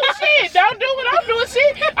too, shit. Don't do what I'm doing,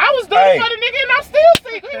 shit. I was doing Hey. it for the nigga and I'm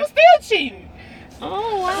still single. He was still cheating.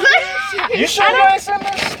 Oh wow. You sure you ain't seen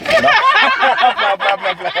this? No. Blah, blah,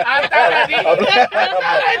 blah, blah. I thought I did. I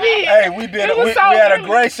thought I did. Hey, we did It it. was We so had a good.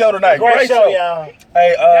 great show tonight. Great show, y'all.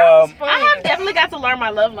 Hey, That was fun. I have definitely got to learn my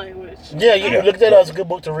love language. Yeah, you Yeah. look that up. It's a good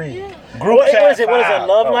book to read. group What chat is it? What is it? 5.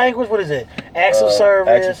 Love Oh. language? What is it? Acts of Acts of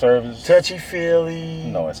service. service. Touchy feely.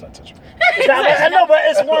 No, it's not touchy. It's not, I know, but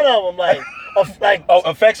it's one of them. Like Oh,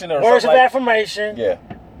 affection or words of something like. affirmation. Yeah.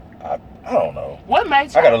 I don't know. What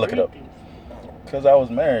made you I gotta look it up. Because I was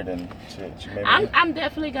married and shit. She made me. I'm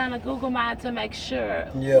definitely gonna Google mine to make sure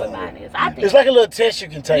Yeah. what mine is. I think It's like a little test you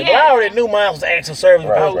can take. But I Yeah. already knew mine was acts of service.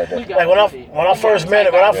 Right, because right there. Like when I first met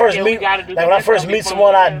it, when I first meet, like when I first meet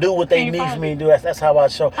someone, I do what they need for me to do. That's how I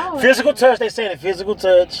show. Oh, Physical touch, they saying it. Physical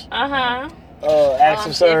touch, Uh-huh. acts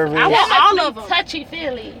of service. I want all of them. Touchy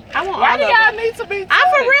feely. I want Why all do of y'all them. need to be I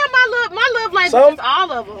for touched? real, my love language Some- is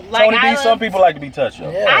all of them. Like Tony I B, some people like to be touched,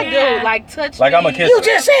 yo. Yeah. I Yeah. do like touch. Like I'm a me. kisser. You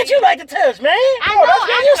just said you like to touch, man. I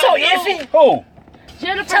know. You so I do. iffy. Who?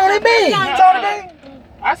 Jennifer. Tony B. Tony B.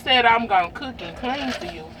 I said I'm gonna cook and clean for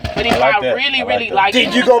you. But if I like I that. really, I like really that. like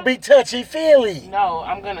Then you go be touchy feely. No,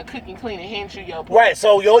 I'm gonna cook and clean and hand you your Right.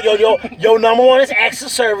 So your number one is acts of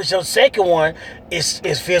service. Your second one is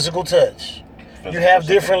physical touch. You have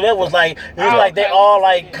different levels, like it's Oh, like they okay. all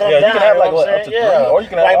like come Yeah, you down. can have, like, know what, I'm up to saying? 3, Yeah. or you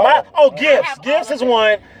can have like all. gifts. Gifts is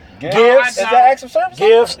one. Gifts? Gifts. Is that acts of service?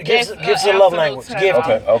 Gifts Yes, is a love absolute language. term.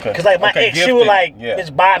 Gift. Okay. Cause like my Okay, ex, she was gifted. like, Yeah.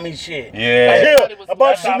 "Bitch, buy me shit." Yeah. Like, here, That's I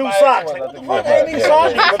bought you how new my socks. ex Like, what was. the fuck? Yeah, I ain't need yeah,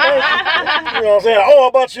 socks. yeah. But then, you know what I'm saying? Oh, I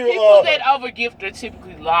bought you. People that overgift are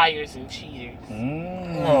typically liars and cheaters.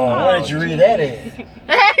 Oh, where did you read that at?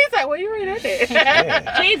 He's like, well, you read that.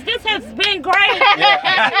 Yeah. Jeez, this has been great.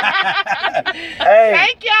 Hey.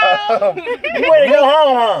 Thank y'all. You ready to go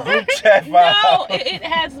home, huh? Group chat 5. No, it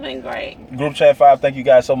has been great. Group chat 5. Thank you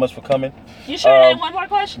guys so much for coming. You sure Um, there's one more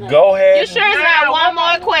question? Go ahead. You sure it's not one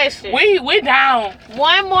more question? We down.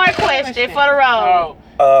 One more question for the road.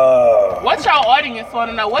 Oh, What your audience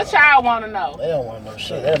want to know? What y'all want to know? They don't want to know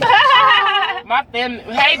shit. They don't know My family.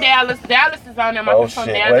 Hey, Dallas. Dallas is on there. My Oh from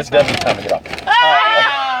shit! Dallas. Well, it's definitely time to get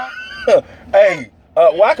off. Hey,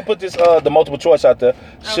 well, I can put this the multiple choice out there.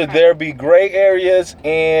 Should Okay. there be gray areas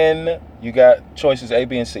in? You got choices A,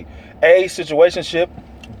 B, and C. A, situationship.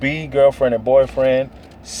 B, girlfriend and boyfriend.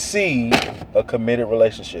 C, a committed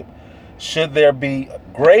relationship. Should there be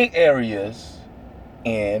gray areas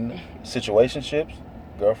in situationships,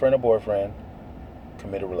 girlfriend or boyfriend,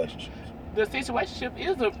 committed relationships? The situationship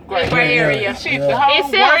is a gray Gray area. Shit, Yeah. the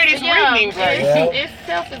whole word is yeah, written in gray. It's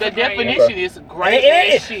self The definition is gray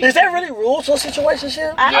shit. as shit. Is there really rules for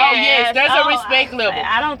situationship? I- Oh yes, there's Oh, a respect level.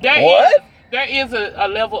 I don't There think. What? There is a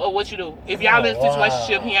level of what you do. If y'all in a Oh, wow.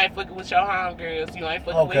 situationship, he ain't fucking with your homegirls. You ain't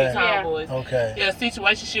fucking with Okay. his homeboys. Okay. Yeah,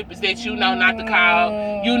 situationship is that you know not to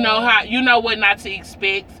call. You know what not to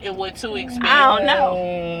expect and what to expect. I don't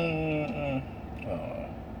know.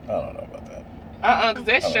 I don't know about that. Cause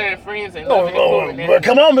that's sharing friends and Oh, loving and but pulling.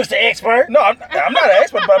 come on, Mr. Expert. No, I'm not an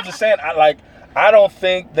expert, but I'm just saying. I don't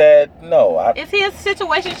think that. No, I Is he a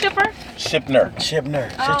situation shipper? Shipner.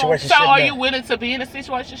 Shipner. Oh. Situation So are Shipner. you willing to be in a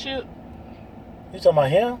situationship? You talking about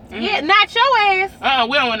him? Yeah, not your ass.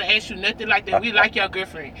 We don't want to ask you nothing like that. We like your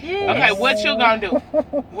girlfriend. Yeah. Okay, what you gonna do?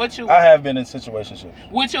 What you? I have been in situationships.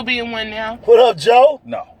 Would you be in one now? What up, Joe?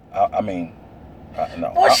 No, I mean, no.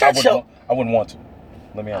 Boy, shut your- I wouldn't want to.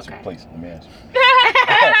 Let me answer, Okay. please. Let me answer.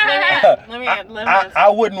 Let me I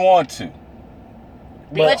wouldn't want to.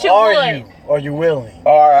 But you are would. you? Are you willing?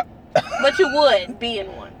 Or But you would be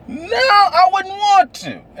in one. no, I wouldn't want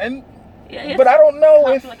to. And Yeah, it's but I don't know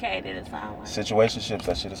if complicated. It sounds like. situationships.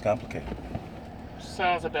 That shit is complicated.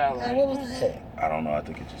 Sounds about Hey, right. what was that? I don't know. I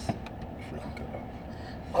think it just freaking cut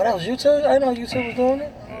off. Oh, that was YouTube? I didn't know YouTube was doing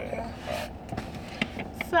it. Okay.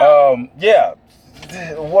 So Yeah.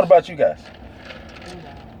 What about you guys?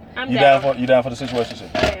 I'm You down. down for the situationship?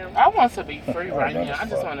 I want to be free right no, now. I that's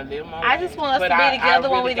just fine. want to live my I life. just want us But to be I together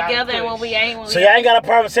when really we gotta together and when push. we ain't. When So we y'all ain't got a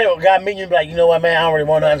problem saying, well, God meet you and be like, you know what, man, I don't really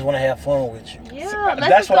want to. I just want to have fun with you. Yeah, let's That's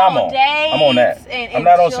just what go I'm on. dates I'm on that. and I'm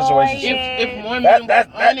not on enjoy situationship. it. If more That- men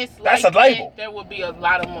that- were honest that's like a label. that, there would be a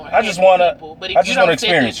lot of more. I just happy wanna- people. But if I just you wanna don't set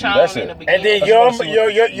the experience you. tone That's in it. the And beginning- then I just wanna see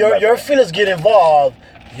what you like your about. feelings get involved.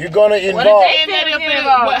 You're gonna if involve. they- And then if Feelings it-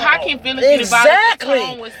 involved. what- how can feelings get involved if the Exactly.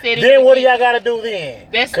 tone was set in Then the what do y'all beginning? gotta do then?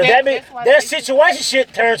 That's- Because that means that's why that they- situation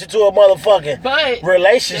shit turns into a motherfucking But that's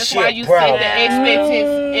relationship why you problem. set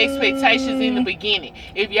the expectations in the beginning.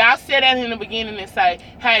 If y'all set out in the beginning and say,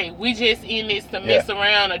 hey, we just in this to mess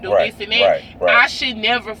around or do Right, this and that, right. I should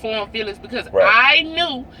never form feelings because Right. I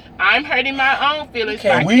knew I'm hurting my own feelings. by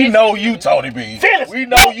And we catching know you, feelings. Tony B. Phyllis, We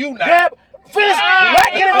know you now. Grab, Phyllis, Ah,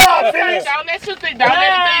 right, get involved, Phyllis. Don't let you think. Don't let it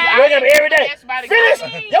think. Wake up every day. Phyllis,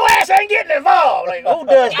 your ass ain't getting involved. Like, who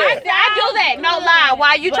does I that? do that. No lie.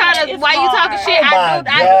 Why you But trying to? it's Why you talking hard. shit? Oh my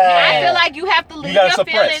I God. feel like you have to leave gotta your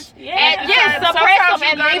suppress. feelings. Yeah. And, yes, Sometimes suppress you them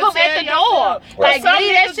and gotta leave them tell at the yourself. door. Right. Like Some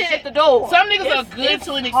leave that niggas shit at the door. Some niggas are It's- good it's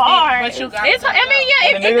to an extent, hard. but you got. It's. I mean, yeah,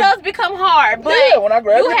 And it the does become hard, but Yeah, when I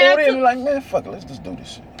grab you the have booty, to- and you're like, man, fuck it, let's just do this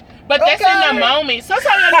shit. But that's Okay. in the moment.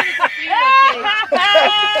 Sometimes I need to see what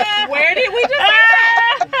where did we just say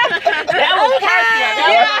that? That was personal.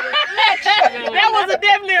 That was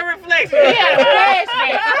definitely a reflection. we had a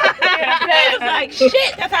flashback. It was like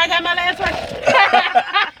shit. That's how I got my last one.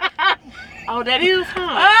 Oh, that is,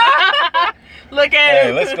 huh? Look at Hey,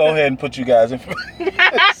 it. let's go ahead and put you guys in. Go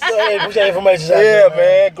ahead, put your information out Yeah, there,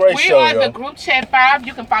 man, great We show, are the yo. Group Chat 5.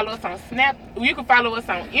 You can follow us on Snap. You can follow us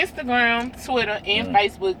on Instagram, Twitter, and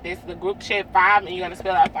Facebook. That's the Group Chat 5, and you're gonna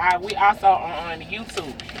spell out 5. We also are on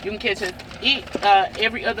YouTube. You can catch us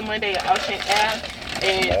every other Monday at Ocean Ave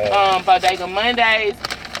and Bodega Mondays. we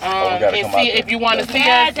gotta And come see out if there. you want to see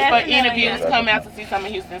Yeah, us for definitely. interviews. Come out to see some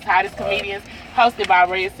of Houston's hottest comedians, hosted by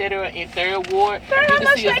Ray Etc. in Third Ward. You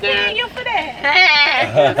can see us there. You for that.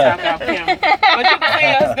 But you can see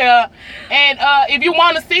us there. And if you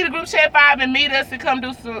want to see the Group Chat 5 and meet us and come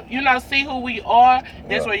do some, see who we are,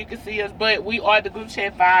 that's Yeah. where you can see us. But we are the Group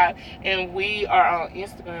Chat 5, and we are on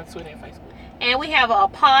Instagram, Twitter, and Facebook. And we have a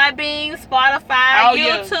Podbean, Spotify, Oh,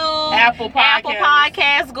 yeah. YouTube, Apple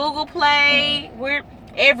Podcasts, Google Play. We're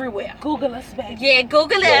everywhere. Google us, baby. Yeah,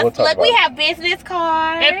 Google Yeah, us. we'll talk Look, we about it. have business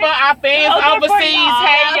cards. And for our fans Those are for overseas, y'all.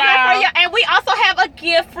 hey Those are for y'all. you. And we also have a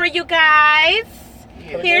gift for you guys.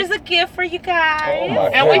 Yeah. Here's a gift for you guys. Oh my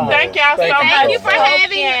And we goodness. thank y'all so Thank much. Thank you for so much.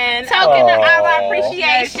 having Token. token of our Aw.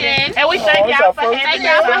 appreciation. And we Oh, thank it's y'all our for first having Thank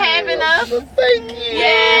y'all for us. having us. Thank you.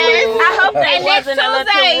 Yes. I hope that And next wasn't a little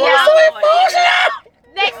Tuesday, too y'all.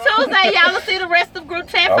 Next Tuesday, y'all will see the rest of Group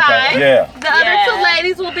Chat 5. Okay, yeah. The other Yeah. two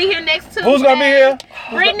ladies will be here next Tuesday. Who's gonna be here?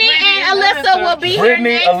 Brittany and Brittany and Alyssa Alyssa. will be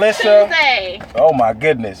Brittany, here next Alyssa. Tuesday. Oh my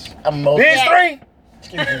goodness. I'm emotional. These three,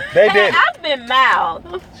 Excuse me. they did it. I've been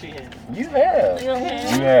mild. You have. You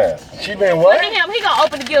have. She been Look what? at him. He gonna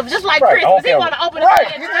open the gift just like Right, Christmas. He okay. wanna open it.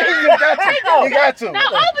 Right. You got to. You got to. No,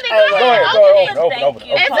 open it. Go Go ahead, ahead. Go ahead. Open it. Open it.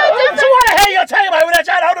 And so So just why the hell y'all talking about when I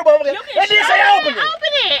try to hold the motherfucker? You can And then say open it.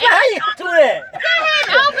 open it. How you do that?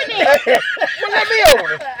 Open it. Well, let me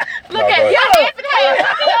open it. Look No, at go you. ahead. Open hand.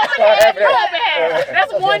 Half You and half. open hand.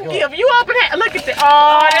 That's Okay, one go gift. You open hand. Look at that.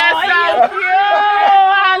 Oh, that's so yeah. cute. I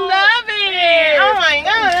love it. Oh my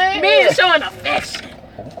God. Me is showing affection.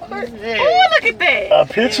 Oh, look at that. A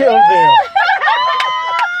picture of them.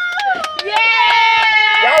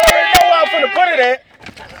 Yeah. Y'all already know where I'm finna put it at.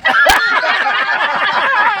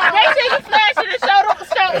 Make sure you flash it and show them.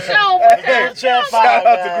 Group chat Shout five,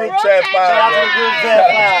 out to guys. Group Chat Shout out to 5. the group chat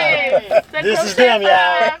five. This is them,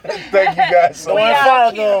 y'all. Thank you guys so Go and much.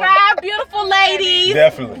 follow them. 5 beautiful ladies.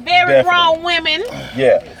 Definitely. Very definitely. grown women.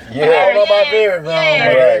 Yeah. I don't know about very grown.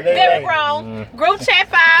 Yeah, but Right. very grown. Group chat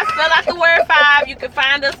 5, spell out the word 5. You can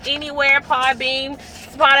find us anywhere: Podbeam,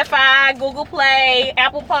 Spotify, Google Play,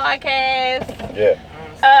 Apple Podcasts, Yeah.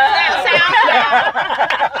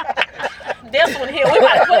 SoundCloud. This one here, we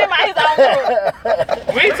about to put him out his own group.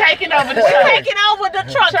 We taking over the We're show. taking over the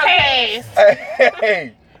truck cast.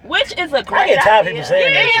 Hey. Which is a I great get tired of idea. people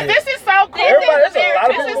saying that Yeah, shit. this is so cool. Everybody, there's a lot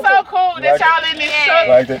of This people. is so cool that Like y'all in this Yeah. truck.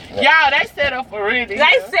 Like that. Y'all, they set up for real. They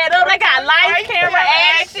set up, they got lights, camera,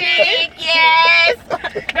 action. Yes.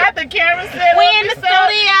 Got the camera set We up. in the and stuff.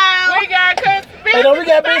 studio. We got Hey, don't we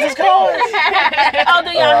got business cards? Oh, do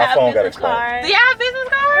y'all our have phone got business expired. cards? Do y'all have business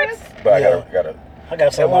cards? But I Yeah. gotta. I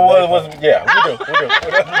got some. Yeah, we do. We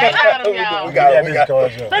got it. We got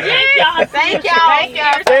it. it. Thank y'all. Thank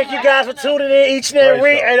y'all. Thank you guys for tuning in each and every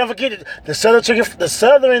Great week. show. Hey, don't forget the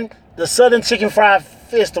Southern Chicken Fry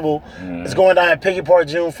Festival is going down at Piggy Park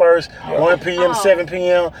June 1st, 1 p.m. 7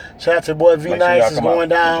 p.m. Shout out to the boy V Make sure Nice y'all is come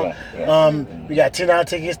going out. down. Yeah. We got $10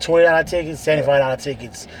 tickets, $20 tickets, $75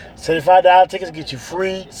 tickets. $75 tickets get you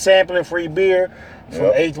free sampling, free beer from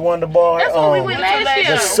Yep. 8th Wonder Bar. That's what we went last year.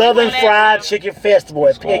 The Southern Fried Chicken Festival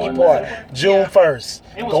at Piggy going Park, June 1st,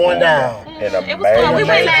 It was going fun. down. And It was fun. We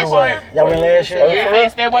went last year. Y'all went last year? Yeah.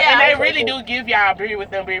 Yes, they were, Yeah. and they Okay, really cool. do give y'all beer with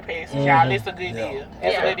them beer passes, y'all. It's a good deal.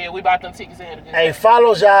 It's a good deal. We bought them tickets ahead of Hey,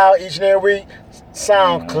 follow y'all each and every week.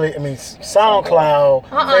 SoundCloud,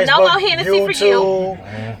 Facebook, no more Hennessy for you. YouTube,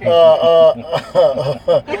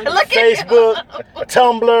 Facebook,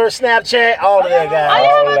 Tumblr, Snapchat, all of that, guys.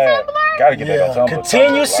 All that. Gotta get that on Tumblr.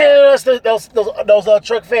 Continue sending us those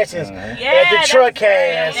truck fashions at the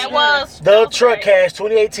Truckcast. That was The Truckcast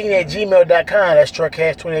 2018 at gmail.com. That's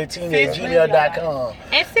Truckcast 2018 at gmail.com.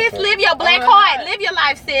 And sis, live your black heart. Live your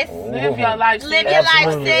life, sis. Live your life. Live sis. your life,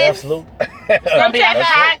 Absolutely, sis. absolutely. It's gonna be a That's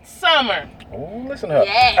hot summer. Ooh, listen to her.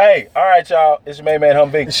 Yeah. Hey, all right, y'all. It's your main man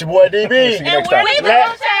Humvee. It's your boy See you DB. next time. We La-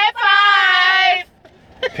 Group Chat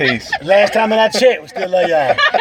 5. Peace. Last time that I checked, we still love y'all.